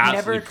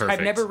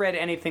 I've never read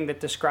anything that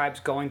describes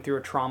going through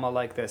a trauma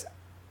like this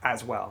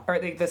as well. Or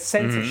the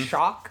sense of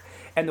shock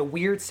and the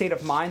weird state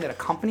of mind that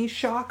accompanies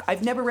shock.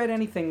 I've never read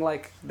anything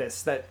like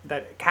this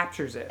that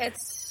captures it.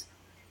 It's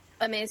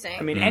amazing.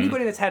 I mean,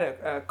 anybody that's had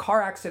a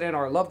car accident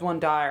or a loved one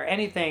die or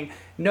anything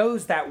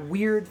knows that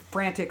weird,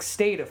 frantic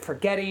state of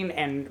forgetting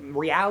and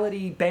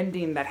reality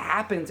bending that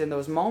happens in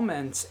those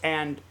moments.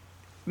 And,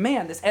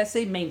 man, this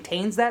essay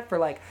maintains that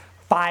for,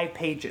 5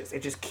 pages.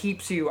 It just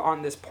keeps you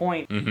on this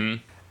point.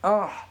 Mm-hmm.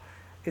 Oh,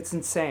 it's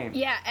insane.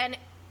 Yeah, and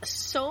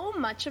so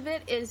much of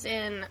it is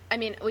in... I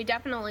mean, we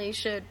definitely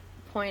should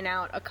point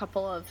out a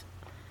couple of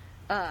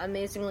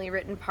amazingly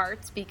written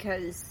parts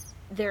because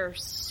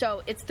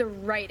it's the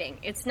writing.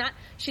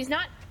 She's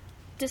not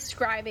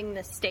describing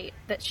the state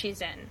that she's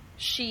in.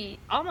 She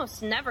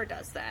almost never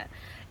does that.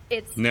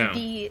 It's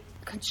the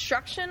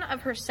construction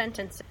of her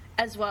sentence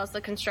as well as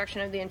the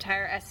construction of the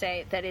entire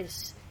essay that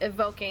is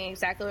evoking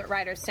exactly what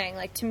Ryder's saying.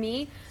 To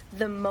me,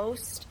 the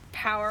most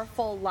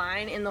powerful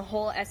line in the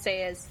whole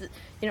essay is,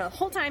 the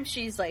whole time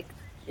she's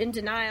in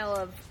denial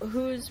of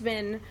who's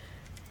been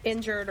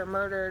injured or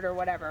murdered or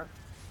whatever.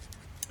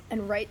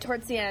 And right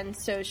towards the end,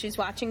 so she's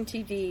watching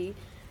TV,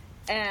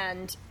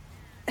 and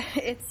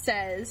it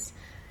says,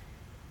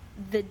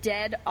 "The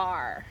dead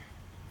are,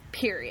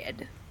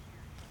 period."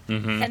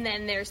 Mm-hmm. And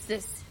then there's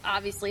this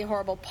obviously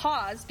horrible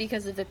pause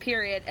because of the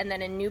period, and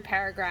then a new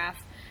paragraph,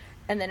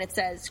 and then it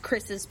says,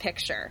 "Chris's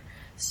picture."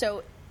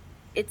 So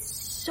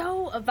it's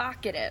so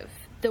evocative,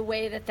 the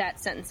way that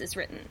sentence is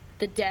written.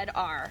 The dead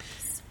are,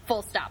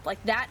 full stop.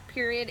 That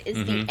period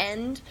is the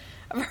end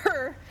of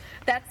her.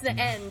 That's the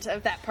end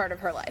of that part of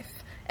her life.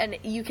 And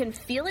you can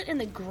feel it in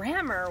the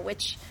grammar,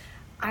 which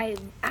I'm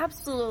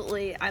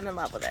in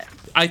love with it.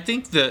 I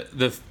think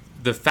the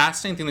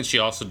fascinating thing that she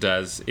also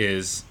does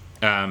is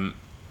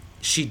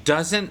she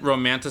doesn't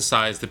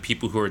romanticize the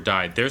people who are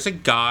died. There's a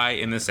guy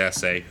in this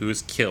essay who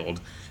is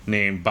killed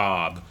named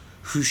Bob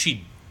who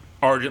she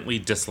ardently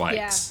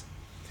dislikes.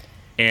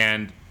 Yeah.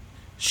 And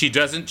she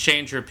doesn't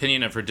change her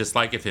opinion of her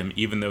dislike of him,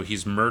 even though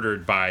he's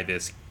murdered by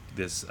this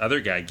other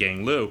guy,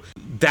 Gang Lu.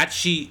 That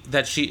she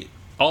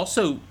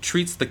also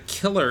treats the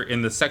killer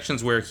in the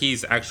sections where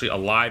he's actually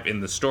alive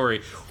in the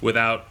story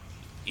without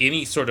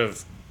any sort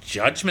of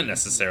judgment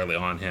necessarily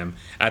on him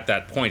at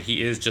that point.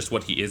 He is just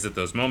what he is at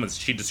those moments.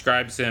 She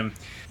describes him,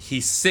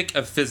 he's sick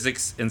of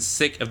physics and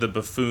sick of the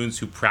buffoons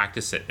who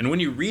practice it. And when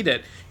you read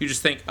it, you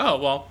just think, oh,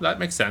 well, that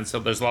makes sense. So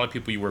there's a lot of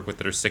people you work with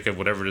that are sick of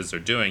whatever it is they're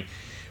doing.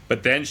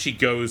 But then she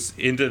goes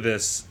into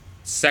this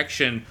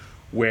section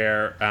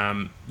where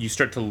you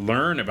start to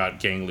learn about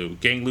Gang Lu.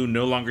 Gang Lu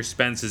no longer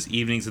spends his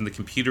evenings in the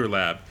computer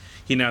lab.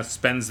 He now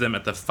spends them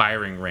at the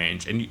firing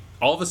range. And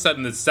all of a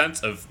sudden, this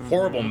sense of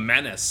horrible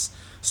menace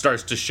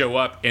starts to show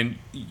up, and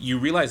you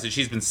realize that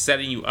she's been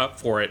setting you up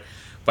for it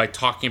by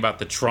talking about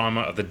the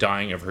trauma of the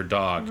dying of her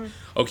dog.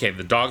 Okay,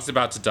 the dog's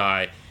about to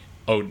die.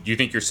 Oh, you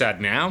think you're sad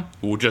now?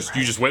 You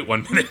just wait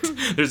 1 minute.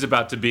 There's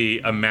about to be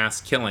a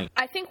mass killing.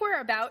 I think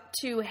we're about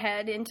to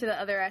head into the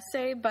other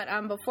essay, but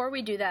before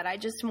we do that, I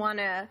just want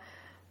to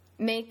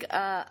make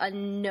a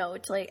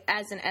note, like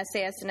as an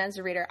essayist and as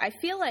a reader. I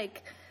feel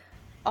like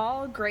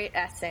all great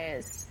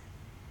essays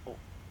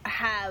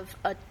have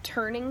a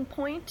turning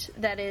point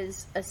that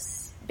is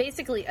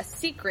basically a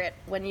secret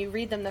when you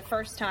read them the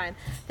first time,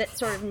 that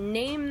sort of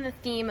name the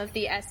theme of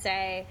the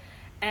essay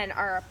and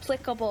are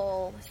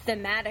applicable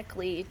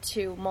thematically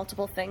to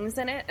multiple things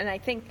in it. And I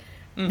think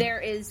there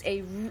is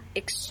a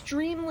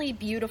extremely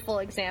beautiful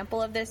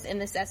example of this in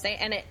this essay,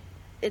 and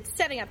it's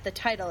setting up the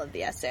title of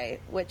the essay,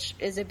 which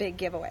is a big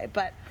giveaway.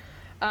 But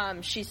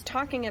she's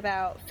talking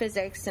about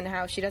physics and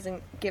how she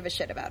doesn't give a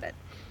shit about it.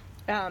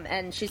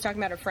 And she's talking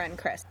about her friend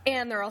Chris.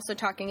 And they're also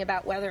talking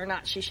about whether or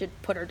not she should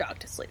put her dog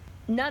to sleep.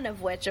 None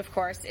of which, of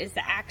course, is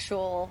the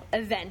actual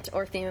event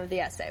or theme of the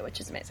essay, which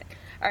is amazing.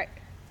 All right.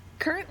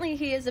 Currently,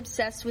 he is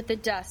obsessed with the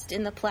dust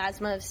in the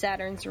plasma of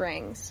Saturn's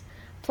rings.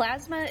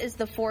 Plasma is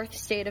the fourth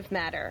state of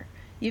matter.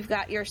 You've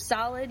got your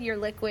solid, your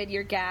liquid,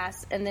 your gas,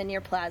 and then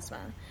your plasma.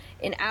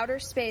 In outer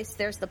space,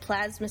 there's the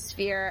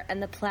plasmasphere and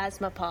the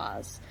plasma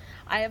pause.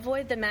 I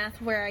avoid the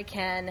math where I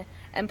can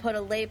and put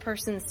a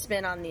layperson's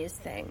spin on these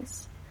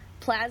things.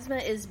 Plasma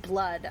is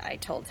blood, I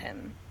told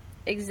him.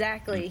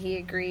 Exactly, he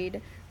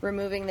agreed,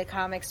 removing the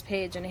comics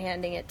page and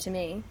handing it to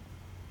me.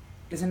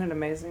 Isn't it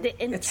amazing?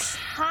 The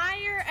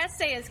entire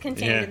essay is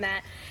contained in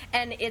that,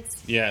 and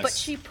but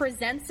she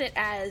presents it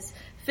as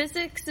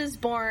physics is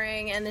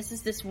boring, and this is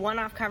this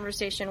one-off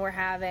conversation we're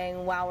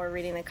having while we're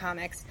reading the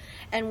comics.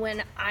 And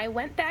when I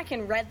went back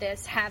and read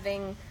this,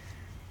 having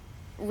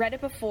read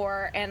it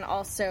before and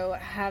also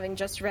having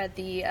just read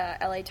the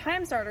LA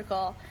Times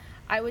article,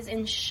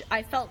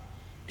 I felt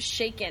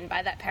shaken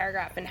by that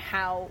paragraph and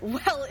how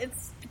well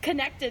it's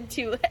connected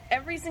to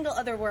every single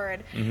other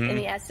word in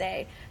the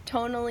essay,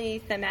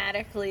 tonally,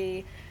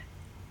 thematically,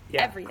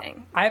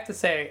 everything. I have to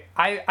say,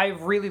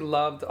 I've really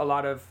loved a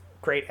lot of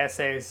great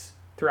essays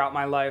throughout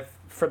my life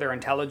for their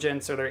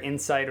intelligence or their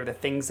insight or the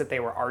things that they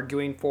were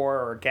arguing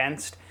for or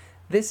against.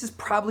 This is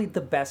probably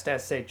the best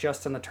essay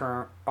just on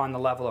the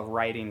level of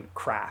writing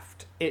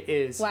craft. It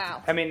is.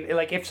 Wow. I mean,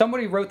 like, if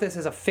somebody wrote this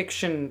as a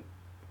fiction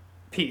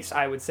piece,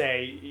 I would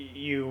say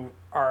you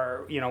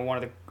are,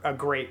 a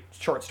great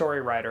short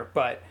story writer.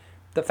 But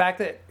the fact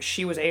that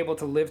she was able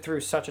to live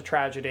through such a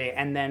tragedy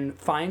and then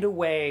find a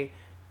way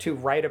to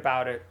write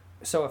about it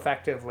so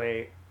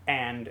effectively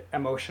and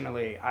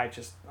emotionally, I've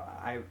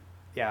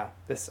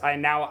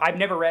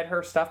never read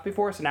her stuff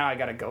before, so now I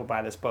got to go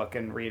buy this book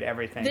and read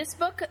everything. This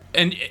book,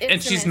 and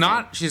she's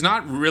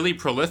not really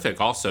prolific.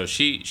 Also,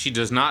 she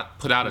does not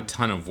put out a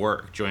ton of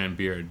work, Joanne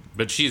Beard,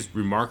 but she's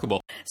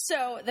remarkable.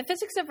 So, The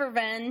Physics of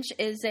Revenge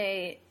is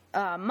a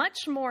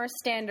much more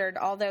standard,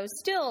 although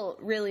still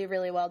really,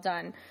 really well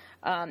done,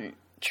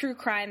 true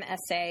crime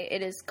essay.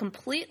 It is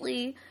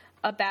completely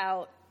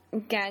about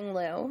Gang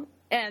Lu.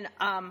 And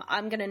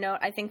I'm going to note,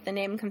 I think the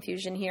name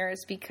confusion here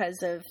is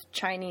because of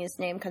Chinese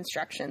name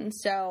construction.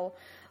 So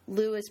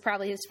Lu is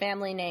probably his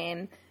family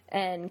name,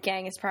 and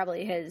Gang is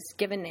probably his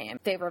given name.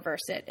 They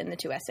reverse it in the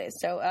two essays,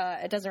 so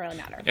it doesn't really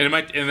matter. And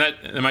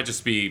it might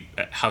just be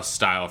house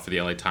style for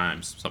the LA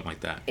Times, something like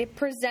that. It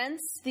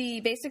presents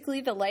basically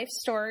the life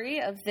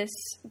story of this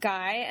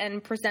guy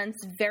and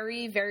presents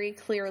very, very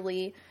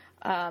clearly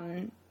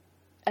a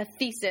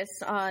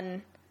thesis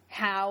on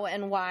how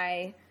and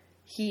why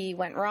he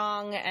went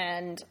wrong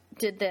and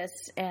did this,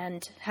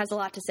 and has a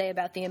lot to say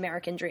about the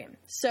American dream.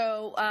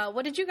 So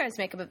what did you guys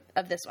make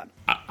of this one?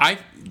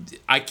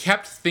 I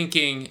kept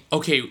thinking,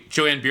 okay,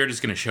 Joanne Beard is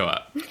going to show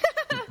up.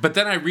 But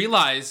then I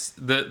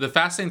realized the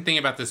fascinating thing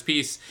about this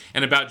piece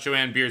and about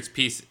Joanne Beard's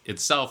piece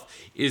itself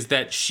is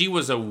that she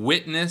was a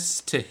witness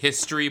to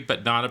history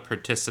but not a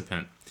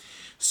participant.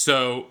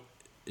 So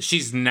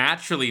she's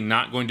naturally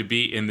not going to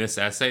be in this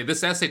essay.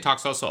 This essay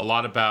talks also a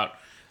lot about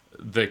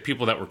the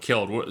people that were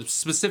killed,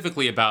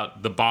 specifically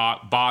about the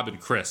Bob and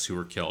Chris who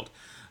were killed.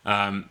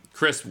 Bob and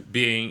Chris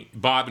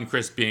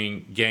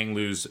being Gang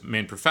Lu's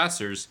main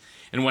professors.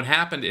 And what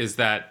happened is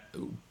that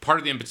part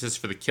of the impetus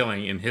for the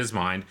killing, in his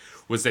mind,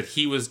 was that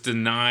he was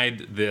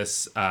denied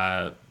this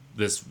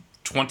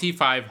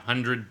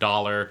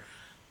 $2,500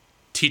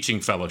 teaching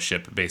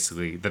fellowship,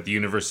 basically, that the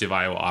University of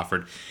Iowa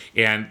offered.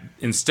 And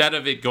instead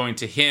of it going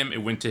to him,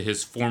 it went to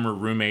his former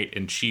roommate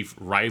and chief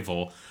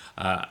rival,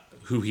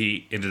 who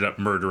he ended up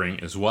murdering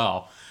as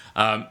well.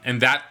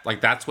 And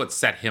that's what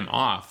set him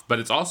off. But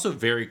it's also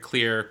very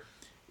clear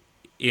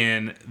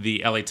in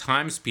the LA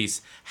Times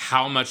piece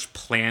how much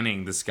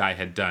planning this guy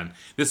had done.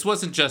 This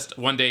wasn't just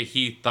one day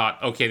he thought,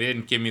 okay, they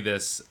didn't give me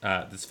this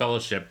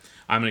fellowship,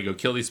 I'm going to go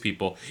kill these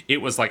people.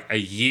 It was like a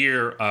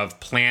year of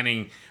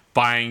planning,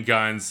 buying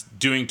guns,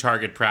 doing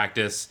target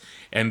practice,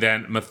 and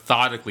then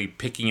methodically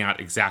picking out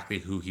exactly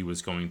who he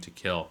was going to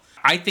kill.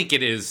 I think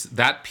it is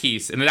that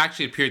piece, and it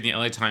actually appeared in the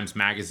LA Times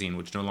Magazine,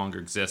 which no longer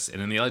exists.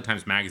 And in the LA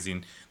Times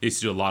Magazine, they used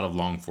to do a lot of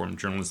long-form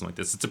journalism like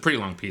this. It's a pretty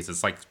long piece.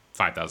 It's like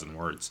 5,000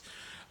 words.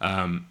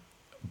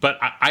 But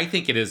I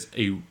think it is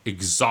a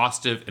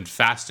exhaustive and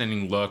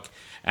fascinating look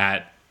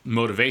at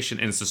motivation.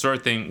 And it's the sort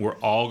of thing we're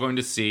all going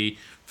to see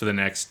for the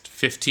next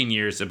 15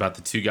 years about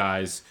the two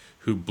guys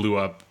who blew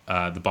up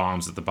the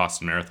bombs at the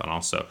Boston Marathon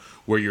also,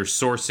 where you're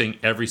sourcing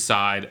every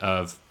side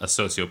of a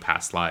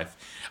sociopath's life.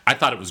 I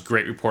thought it was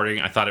great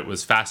reporting. I thought it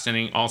was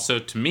fascinating also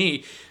to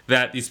me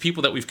that these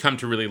people that we've come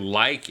to really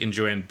like in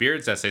Joanne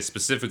Beard's essay,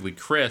 specifically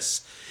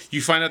Chris,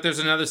 you find out there's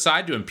another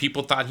side to him.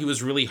 People thought he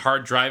was really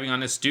hard driving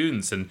on his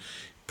students and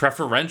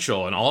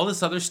preferential and all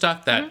this other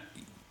stuff that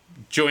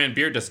Joanne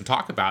Beard doesn't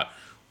talk about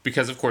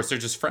because, of course, they're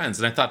just friends.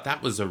 And I thought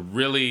that was a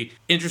really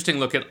interesting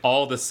look at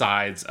all the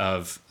sides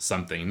of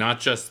something, not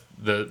just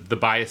the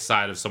biased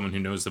side of someone who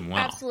knows them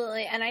well.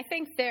 Absolutely. And I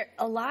think there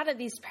a lot of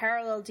these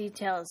parallel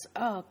details,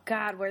 oh,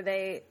 God, were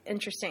they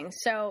interesting.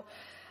 So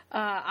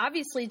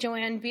obviously,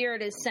 Joanne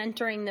Beard is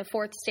centering the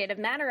fourth state of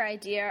matter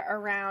idea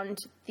around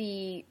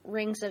the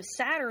rings of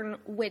Saturn,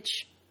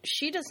 which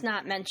she does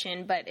not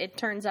mention, but it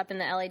turns up in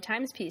the LA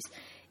Times piece,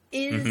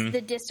 is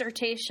the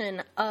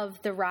dissertation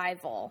of the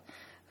rival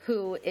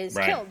who is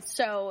killed.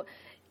 So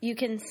you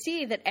can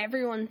see that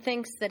everyone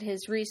thinks that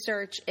his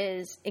research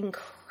is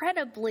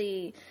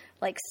incredibly,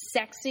 like,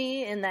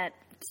 sexy in that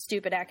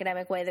stupid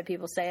academic way that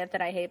people say it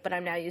that I hate, but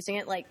I'm now using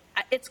it. Like,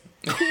 it's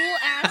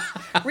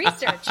cool-ass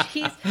research.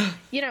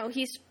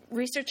 He's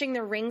researching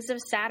the rings of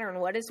Saturn.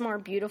 What is more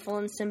beautiful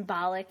and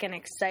symbolic and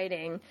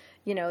exciting,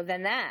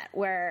 than that?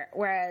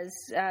 Whereas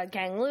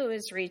Gang Lu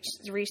is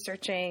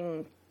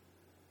researching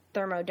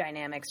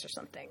thermodynamics or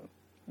something.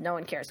 No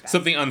one cares about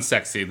something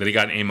unsexy that he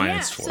got an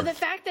A- for. So the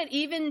fact that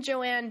even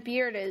Joanne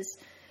Beard is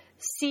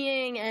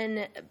seeing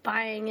and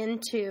buying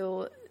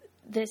into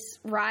this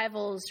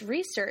rival's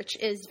research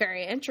is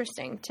very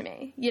interesting to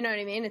me. You know what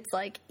I mean? It's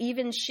like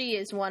even she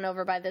is won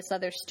over by this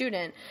other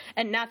student,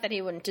 and not that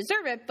he wouldn't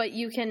deserve it, but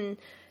you can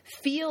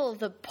feel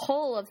the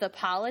pull of the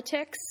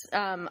politics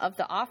of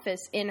the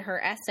office in her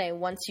essay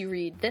once you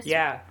read this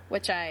one,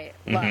 which I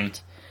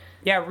loved.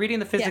 Yeah, reading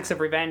The Physics of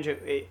Revenge,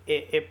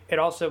 it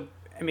also,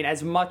 I mean,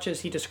 as much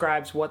as he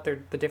describes what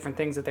the different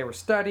things that they were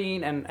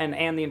studying and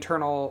the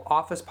internal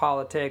office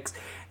politics,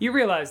 you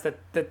realize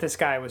that this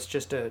guy was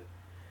just a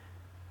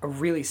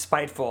really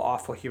spiteful,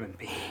 awful human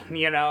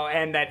being,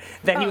 and that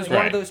he was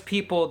one of those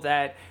people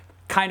that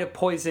kind of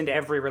poisoned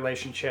every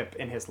relationship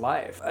in his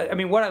life. I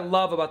mean, what I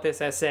love about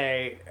this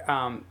essay,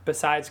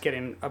 besides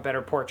getting a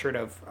better portrait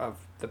of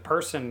the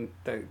person,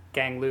 the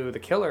Gang Lu, the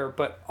killer,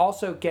 but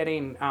also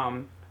getting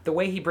the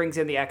way he brings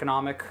in the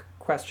economic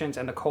questions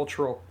and the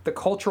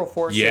cultural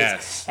forces.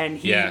 Yes.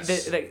 And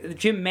the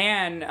Jim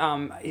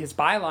Mann, his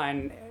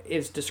byline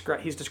is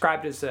he's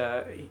described as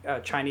a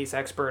Chinese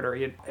expert, or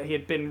he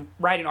had been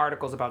writing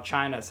articles about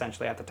China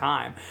essentially at the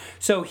time.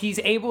 So he's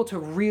able to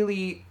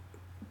really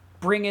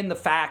bring in the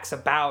facts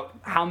about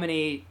how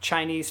many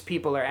Chinese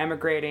people are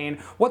emigrating,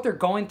 what they're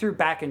going through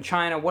back in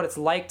China, what it's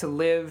like to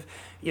live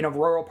in a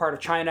rural part of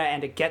China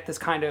and to get this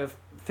kind of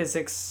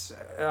physics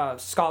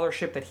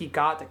scholarship that he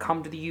got to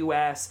come to the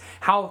U.S.,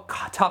 how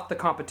tough the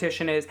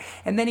competition is.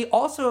 And then he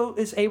also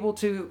is able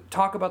to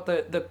talk about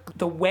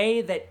the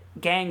way that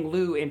Gang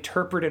Lu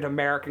interpreted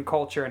American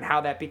culture and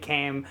how that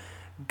became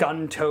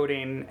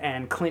gun-toting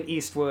and Clint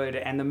Eastwood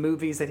and the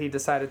movies that he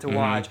decided to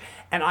watch.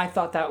 And I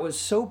thought that was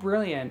so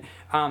brilliant.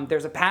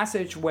 There's a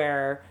passage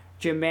where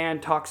Jim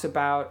Mann talks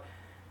about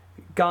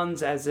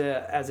guns as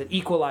an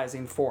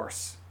equalizing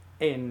force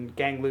in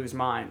Gang Lu's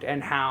mind,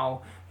 and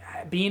how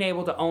being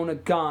able to own a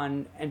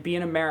gun and be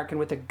an American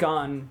with a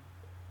gun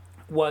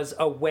was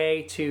a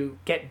way to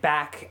get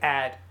back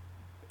at,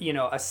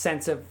 a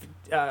sense of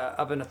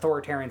an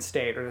authoritarian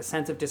state or a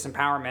sense of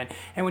disempowerment.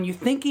 And when you're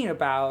thinking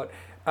about,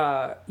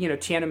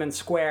 Tiananmen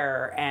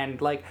Square,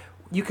 and like,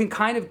 you can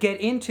kind of get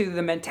into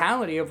the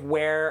mentality of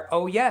where,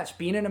 oh yes,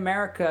 being in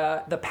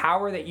America, the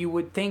power that you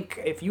would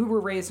think if you were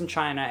raised in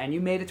China and you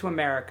made it to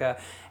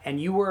America and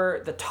you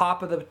were the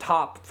top of the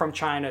top from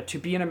China to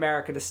be in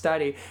America to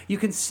study, you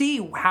can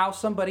see how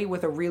somebody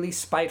with a really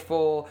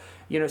spiteful,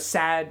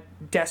 sad,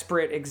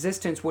 desperate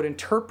existence would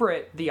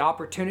interpret the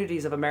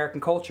opportunities of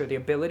American culture, the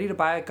ability to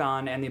buy a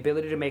gun and the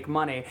ability to make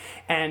money,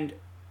 and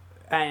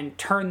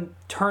turn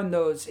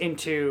those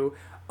into,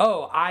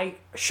 oh, I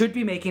should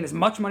be making as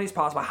much money as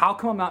possible. How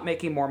come I'm not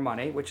making more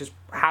money? Which is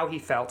how he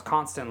felt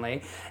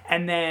constantly.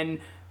 And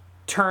then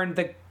turn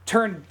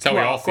turned. That's how we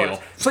all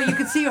feel. But you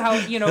can see how,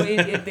 you know,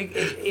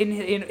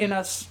 in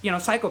a, you know,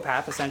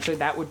 psychopath, essentially,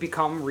 that would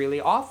become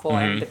really awful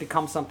and it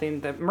becomes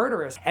something that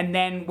murderous. And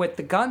then with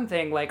the gun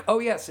thing, like, oh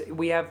yes,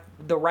 we have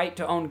the right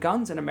to own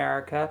guns in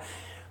America.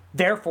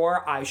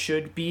 Therefore, I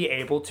should be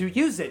able to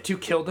use it to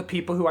kill the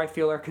people who I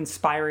feel are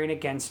conspiring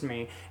against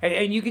me.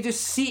 And you can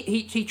just see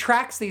he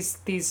tracks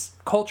these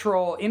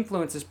cultural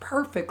influences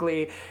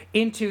perfectly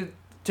into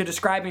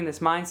describing this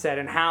mindset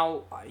and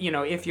how, you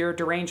know, if you're a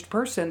deranged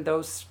person,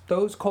 those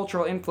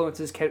cultural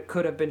influences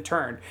could have been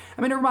turned.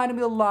 I mean, it reminded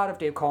me a lot of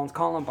Dave Collins'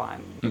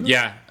 Columbine.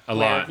 Yeah, a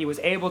lot. He was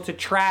able to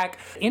track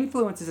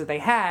influences that they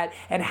had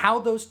and how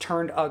those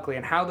turned ugly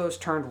and how those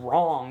turned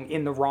wrong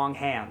in the wrong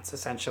hands,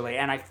 essentially.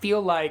 And I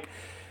feel like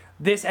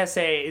this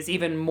essay is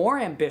even more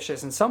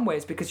ambitious in some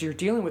ways because you're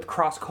dealing with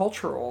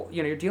cross-cultural,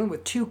 you know, you're dealing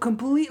with two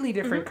completely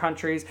different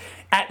countries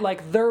at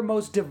like their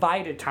most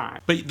divided time.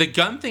 But the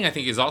gun thing, I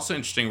think, is also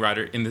interesting,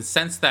 Ryder, in the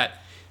sense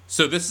that,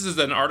 so this is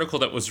an article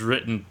that was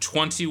written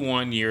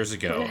 21 years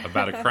ago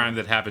about a crime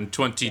that happened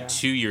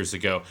 22 years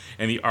ago.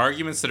 And the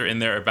arguments that are in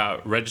there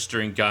about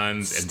registering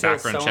guns and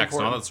background checks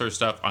and all that sort of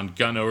stuff on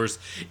gun owners,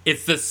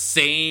 it's the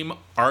same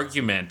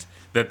argument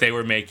that they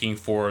were making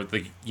for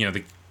the, you know,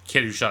 the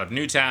kid who shot up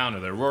Newtown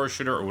or the Aurora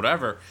shooter or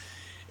whatever.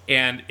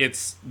 And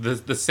it's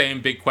the same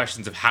big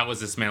questions of how is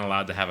this man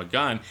allowed to have a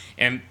gun?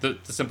 And the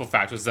simple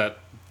fact was that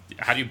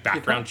how do you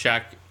background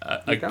check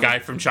a guy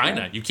from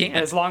China? You can't.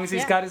 As long as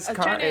he's got his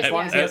car, China, as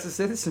long as he has his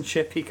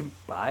citizenship, he can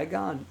buy a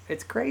gun.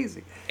 It's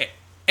crazy.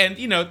 And,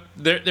 you know,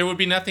 there would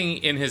be nothing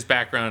in his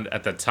background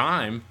at the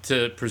time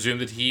to presume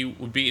that he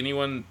would be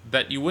anyone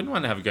that you wouldn't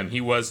want to have a gun. He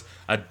was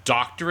a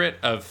doctorate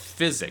of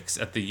physics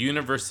at the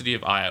University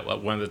of Iowa,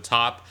 one of the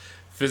top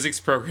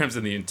physics programs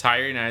in the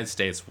entire United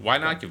States. Why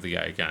not give the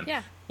guy a gun?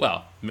 Yeah.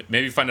 Well,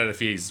 maybe find out if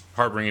he's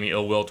harboring any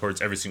ill will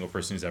towards every single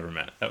person he's ever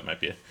met. That might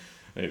be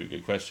maybe a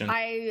good question.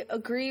 I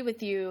agree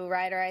with you,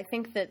 Ryder. I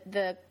think that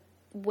the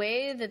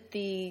way that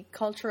the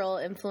cultural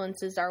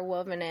influences are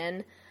woven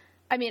in,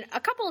 I mean, a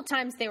couple of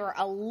times they were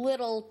a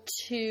little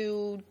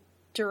too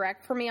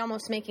direct for me,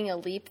 almost making a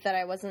leap that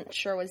I wasn't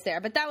sure was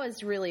there. But that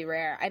was really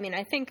rare. I mean,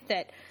 I think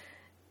that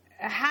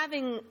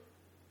having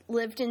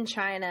lived in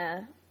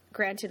China,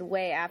 granted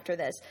way after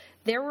this,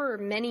 there were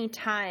many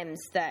times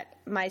that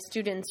my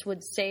students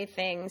would say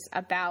things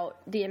about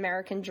the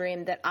American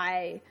dream that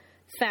I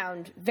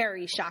found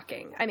very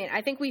shocking. I mean,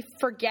 I think we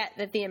forget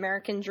that the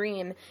American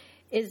dream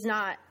is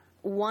not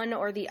one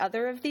or the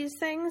other of these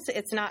things.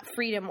 It's not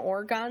freedom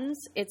or guns.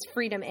 It's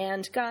freedom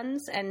and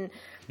guns, and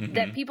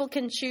that people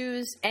can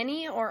choose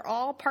any or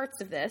all parts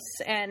of this,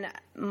 and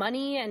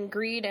money and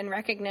greed and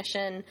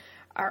recognition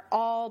are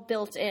all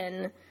built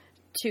in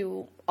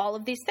to all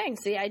of these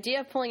things. The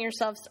idea of pulling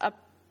yourself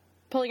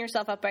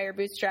up by your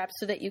bootstraps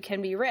so that you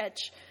can be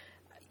rich.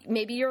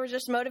 Maybe you're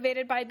just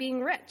motivated by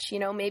being rich. You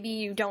know, maybe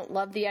you don't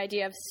love the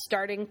idea of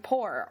starting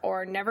poor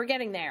or never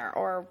getting there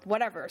or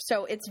whatever.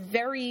 So it's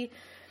very,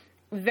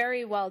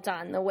 very well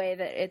done the way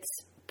that it's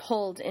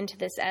pulled into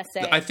this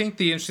essay. I think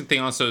the interesting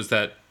thing also is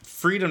that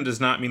freedom does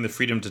not mean the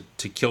freedom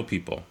to kill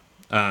people.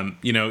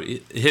 You know,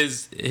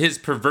 his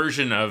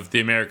perversion of the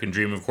American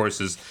dream, of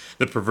course, is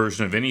the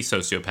perversion of any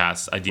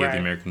sociopath's idea of the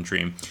American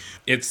dream.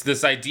 It's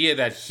this idea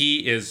that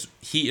he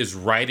is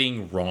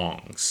righting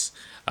wrongs.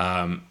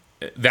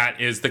 That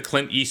is the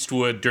Clint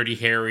Eastwood, Dirty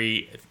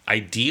Harry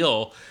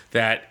ideal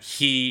that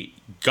he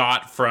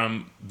got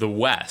from the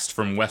West,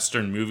 from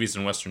Western movies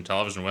and Western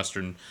television,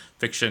 Western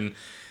fiction,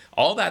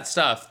 all that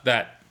stuff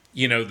that,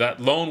 you know, that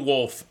lone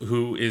wolf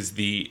who is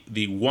the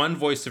one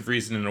voice of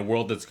reason in a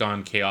world that's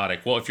gone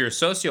chaotic. Well, if you're a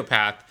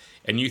sociopath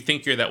and you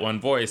think you're that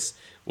one voice,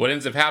 what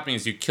ends up happening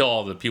is you kill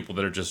all the people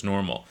that are just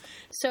normal.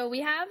 So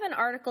we have an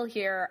article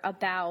here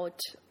about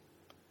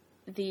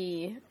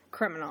the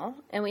criminal,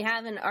 and we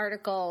have an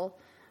article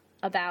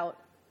about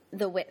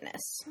the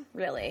witness,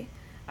 really.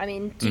 I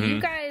mean,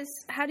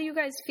 how do you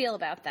guys feel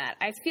about that?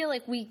 I feel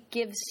like we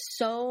give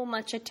so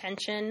much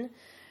attention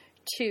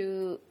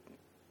to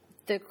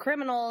the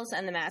criminals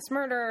and the mass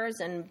murderers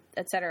and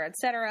et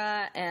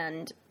cetera,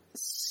 and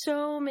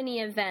so many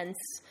events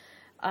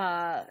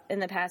in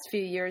the past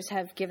few years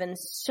have given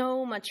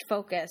so much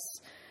focus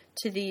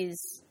to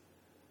these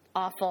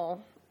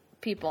awful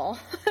people.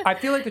 I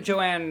feel like the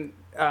Joanne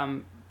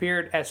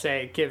Beard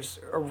essay gives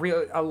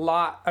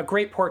a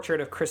great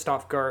portrait of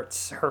Christoph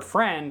Goertz, her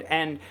friend,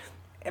 and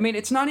I mean,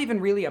 it's not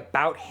even really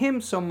about him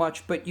so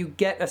much, but you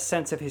get a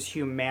sense of his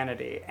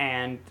humanity,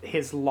 and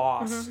his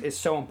loss is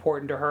so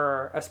important to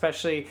her,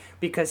 especially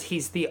because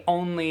he's the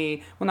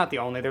only, well, not the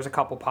only, there's a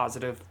couple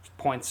positive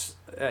points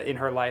in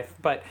her life,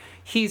 but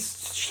he's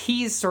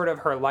sort of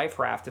her life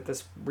raft at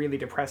this really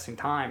depressing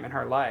time in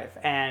her life,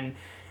 and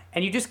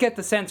you just get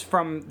the sense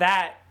from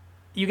that,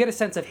 you get a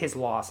sense of his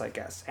loss, I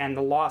guess, and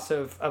the loss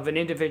of an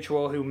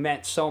individual who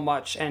meant so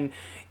much. And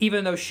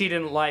even though she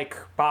didn't like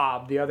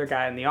Bob, the other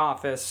guy in the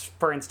office,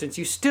 for instance,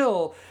 you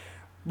still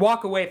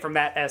walk away from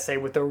that essay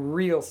with a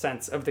real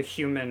sense of the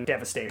human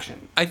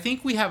devastation. I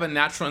think we have a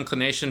natural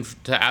inclination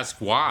to ask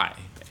why.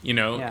 you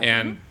know, Yeah.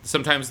 and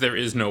sometimes there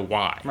is no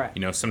why. Right.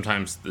 You know,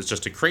 sometimes it's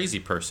just a crazy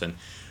person.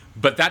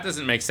 But that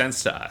doesn't make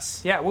sense to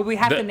us. Yeah, well, we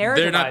have to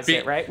They're not narrativize being-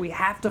 it, right? We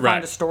have to Right.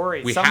 find a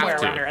story We somewhere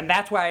have to. around here, and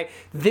that's why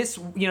this,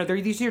 you know,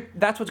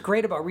 that's what's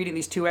great about reading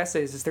these two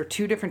essays is they're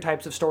two different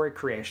types of story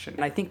creation,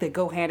 and I think they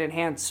go hand in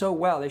hand so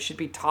well. They should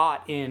be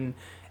taught in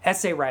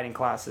essay writing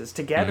classes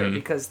together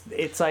because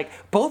it's like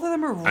both of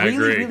them are really,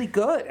 agree. really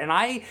good, and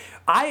I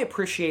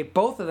appreciate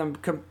both of them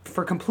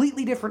for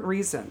completely different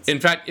reasons.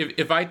 In fact,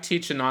 if I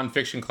teach a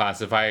nonfiction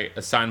class, if I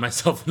assign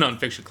myself a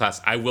nonfiction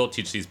class, I will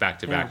teach these back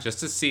to back just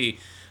to see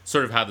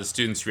sort of how the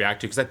students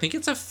react to, because I think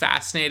it's a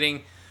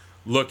fascinating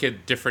look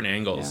at different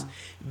angles.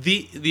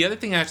 The other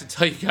thing I have to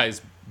tell you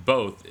guys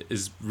both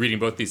is reading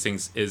both these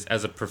things is,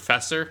 as a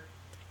professor,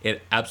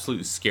 it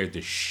absolutely scared the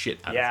shit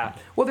out of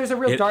me. Well, there's a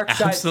real It dark side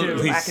to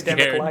absolutely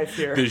academic scared life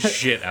here. the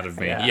shit out of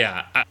me.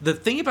 Yeah. The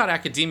thing about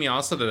academia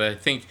also that I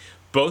think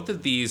both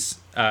of these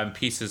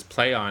pieces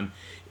play on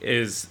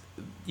is,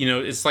 you know,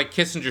 it's like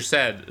Kissinger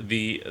said,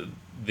 the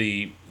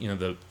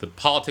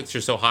politics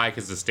are so high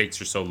because the stakes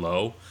are so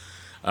low.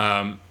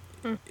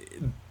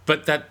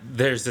 But that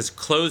there's this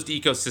closed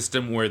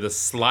ecosystem where the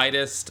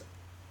slightest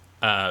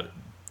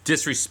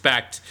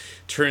disrespect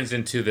turns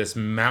into this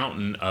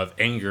mountain of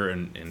anger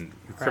and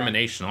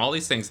recrimination, all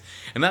these things.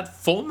 And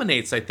that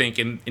fulminates, I think,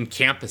 in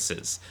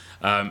campuses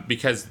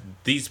because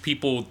these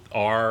people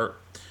are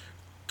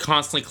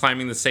constantly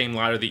climbing the same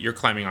ladder that you're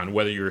climbing on,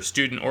 whether you're a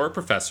student or a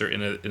professor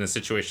in a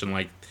situation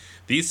like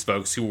these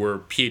folks who were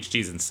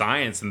PhDs in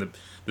science, and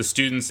the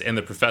students and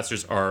the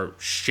professors are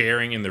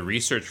sharing in the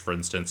research, for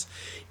instance.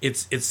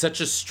 It's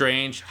such a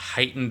strange,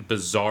 heightened,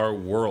 bizarre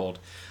world.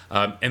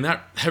 And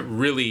that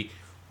really,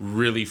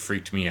 really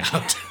freaked me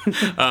out.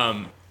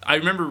 I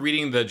remember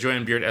reading the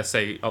Joanne Beard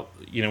essay,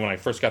 you know, when I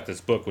first got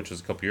this book, which was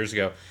a couple years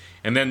ago,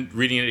 and then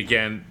reading it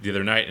again the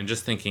other night and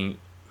just thinking,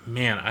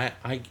 man,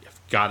 I've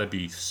got to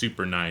be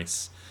super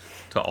nice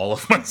to all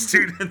of my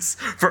students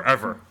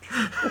forever.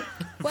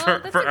 Well,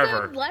 that's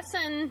forever. a good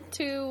lesson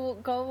to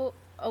go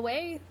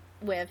away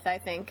with, I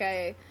think.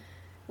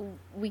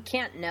 We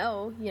can't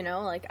know, you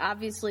know, like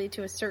obviously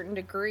to a certain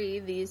degree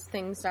these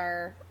things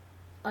are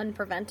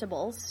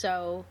unpreventable,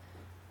 so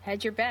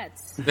hedge your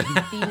bets.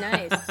 Be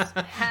nice.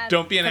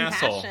 Don't be an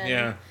compassion. asshole.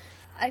 Yeah.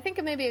 I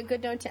think maybe a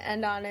good note to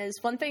end on is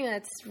one thing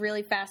that's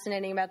really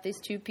fascinating about these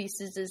two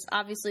pieces is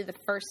obviously the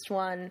first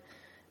one,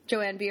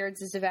 Joanne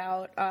Beard's, is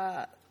about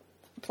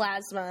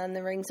plasma and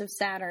the rings of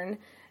Saturn.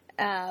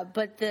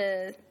 But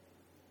the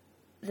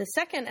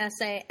second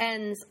essay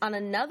ends on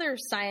another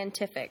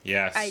scientific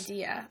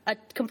idea, a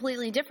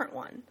completely different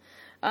one.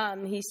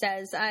 He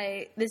says,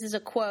 this is a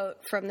quote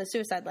from the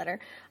suicide letter,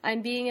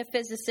 "I'm being a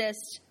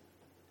physicist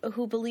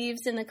who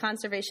believes in the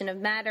conservation of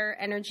matter,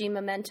 energy,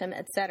 momentum,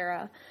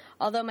 etc.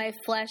 Although my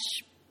flesh,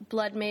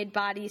 blood-made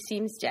body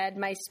seems dead,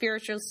 my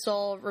spiritual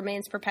soul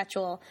remains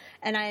perpetual,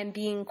 and I am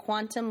being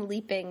quantum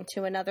leaping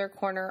to another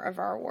corner of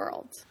our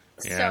world."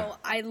 Yeah. So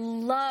I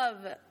love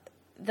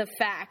the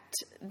fact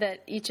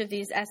that each of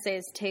these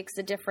essays takes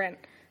a different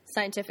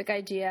scientific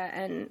idea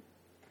and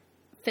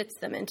fits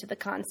them into the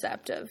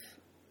concept of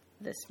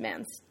this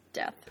man's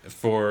death.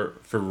 For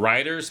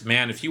writers,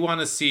 man, if you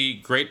want to see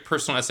great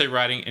personal essay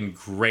writing and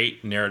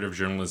great narrative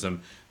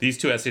journalism, these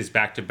two essays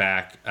back to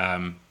back,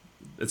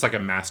 it's like a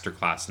master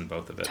class in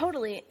both of it.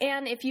 Totally.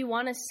 And if you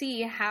want to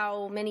see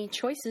how many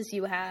choices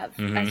you have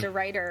as a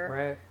writer,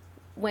 Right.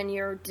 when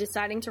you're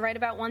deciding to write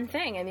about one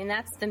thing, I mean,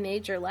 that's the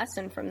major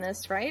lesson from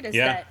this, right? Is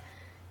Yeah. that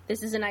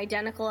this is an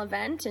identical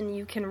event and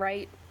you can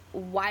write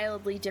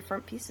wildly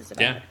different pieces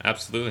about it. Yeah,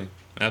 absolutely.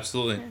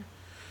 Absolutely. Yeah.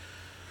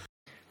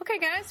 Okay,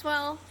 guys,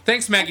 well,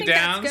 Thanks, Maggie I think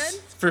that's Downs,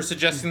 good. for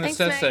suggesting this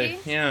Thanks, essay.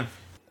 Maggie. Yeah.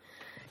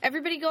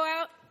 everybody go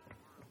out,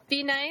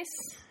 be nice,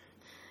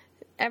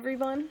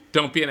 everyone.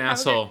 Don't be an Okay.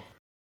 asshole.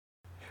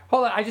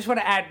 Hold on, I just want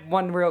to add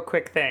one real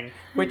quick thing,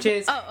 which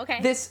is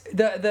okay.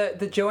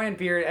 the Joanne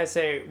Beard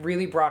essay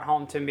really brought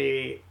home to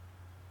me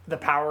the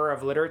power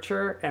of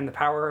literature and the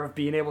power of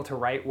being able to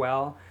write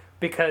well,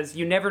 because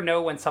you never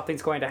know when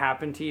something's going to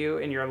happen to you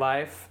in your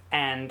life,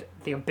 and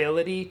the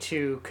ability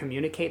to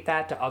communicate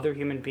that to other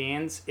human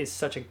beings is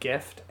such a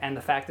gift. And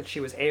the fact that she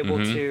was able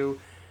to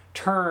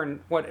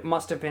turn what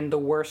must have been the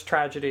worst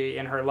tragedy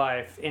in her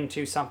life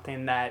into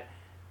something that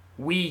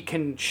we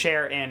can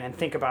share in and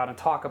think about and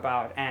talk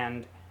about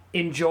and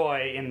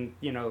enjoy in,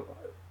 you know,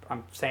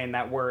 I'm saying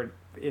that word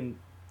in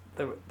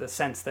the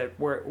sense that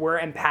we're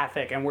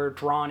empathic and we're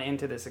drawn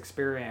into this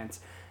experience,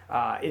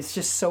 is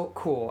just so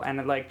cool. And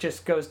it like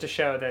just goes to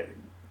show that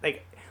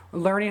like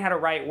learning how to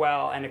write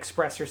well and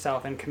express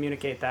yourself and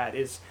communicate that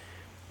it's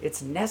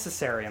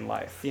necessary in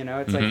life, you know.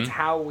 It's like it's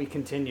how we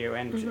continue.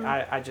 And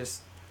I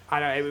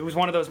don't know, it was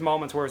one of those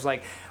moments where it's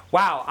like,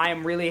 wow, I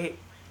am really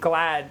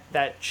glad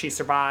that she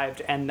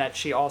survived and that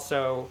she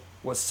also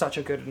was such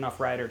a good enough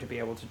writer to be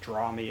able to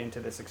draw me into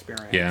this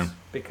experience. Yeah.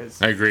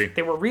 Because I agree.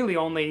 they were really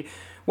only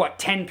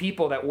 10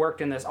 people that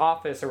worked in this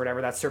office or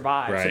whatever that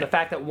survived. Right. So the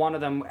fact that one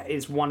of them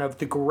is one of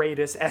the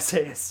greatest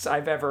essayists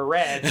I've ever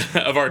read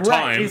of our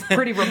time is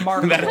pretty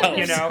remarkable,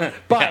 you know.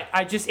 But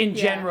I just, in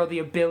Yeah. general, the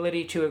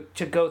ability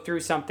to go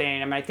through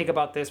something. I mean, I think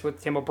about this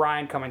with Tim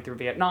O'Brien coming through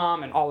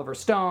Vietnam, and Oliver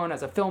Stone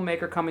as a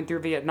filmmaker coming through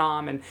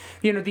Vietnam, and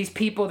you know, these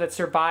people that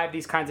survive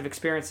these kinds of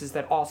experiences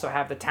that also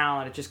have the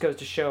talent. It just goes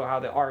to show how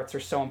the arts are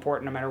so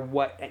important, no matter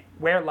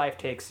where life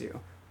takes you.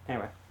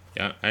 Anyway.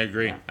 Yeah, I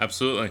agree. Yeah.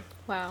 Absolutely.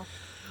 Wow.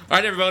 All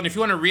right, everyone, if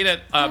you want to read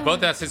it,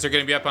 both essays are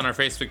going to be up on our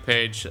Facebook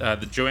page.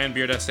 The Joanne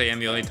Beard essay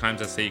and the LA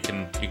Times essay, you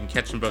can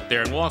catch them both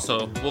there. And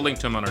we'll link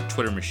to them on our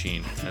Twitter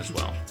machine as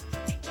well.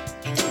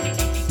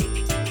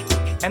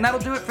 And that'll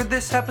do it for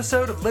this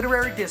episode of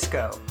Literary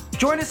Disco.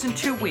 Join us in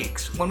 2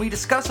 weeks when we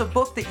discuss a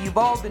book that you've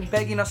all been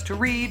begging us to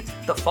read,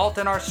 The Fault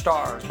in Our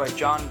Stars by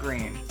John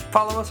Green.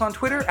 Follow us on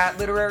Twitter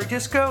 @Literary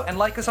Disco and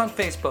like us on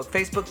Facebook,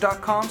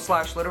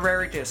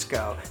 facebook.com/Literary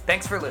Disco.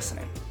 Thanks for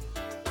listening.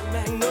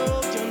 Magnolia.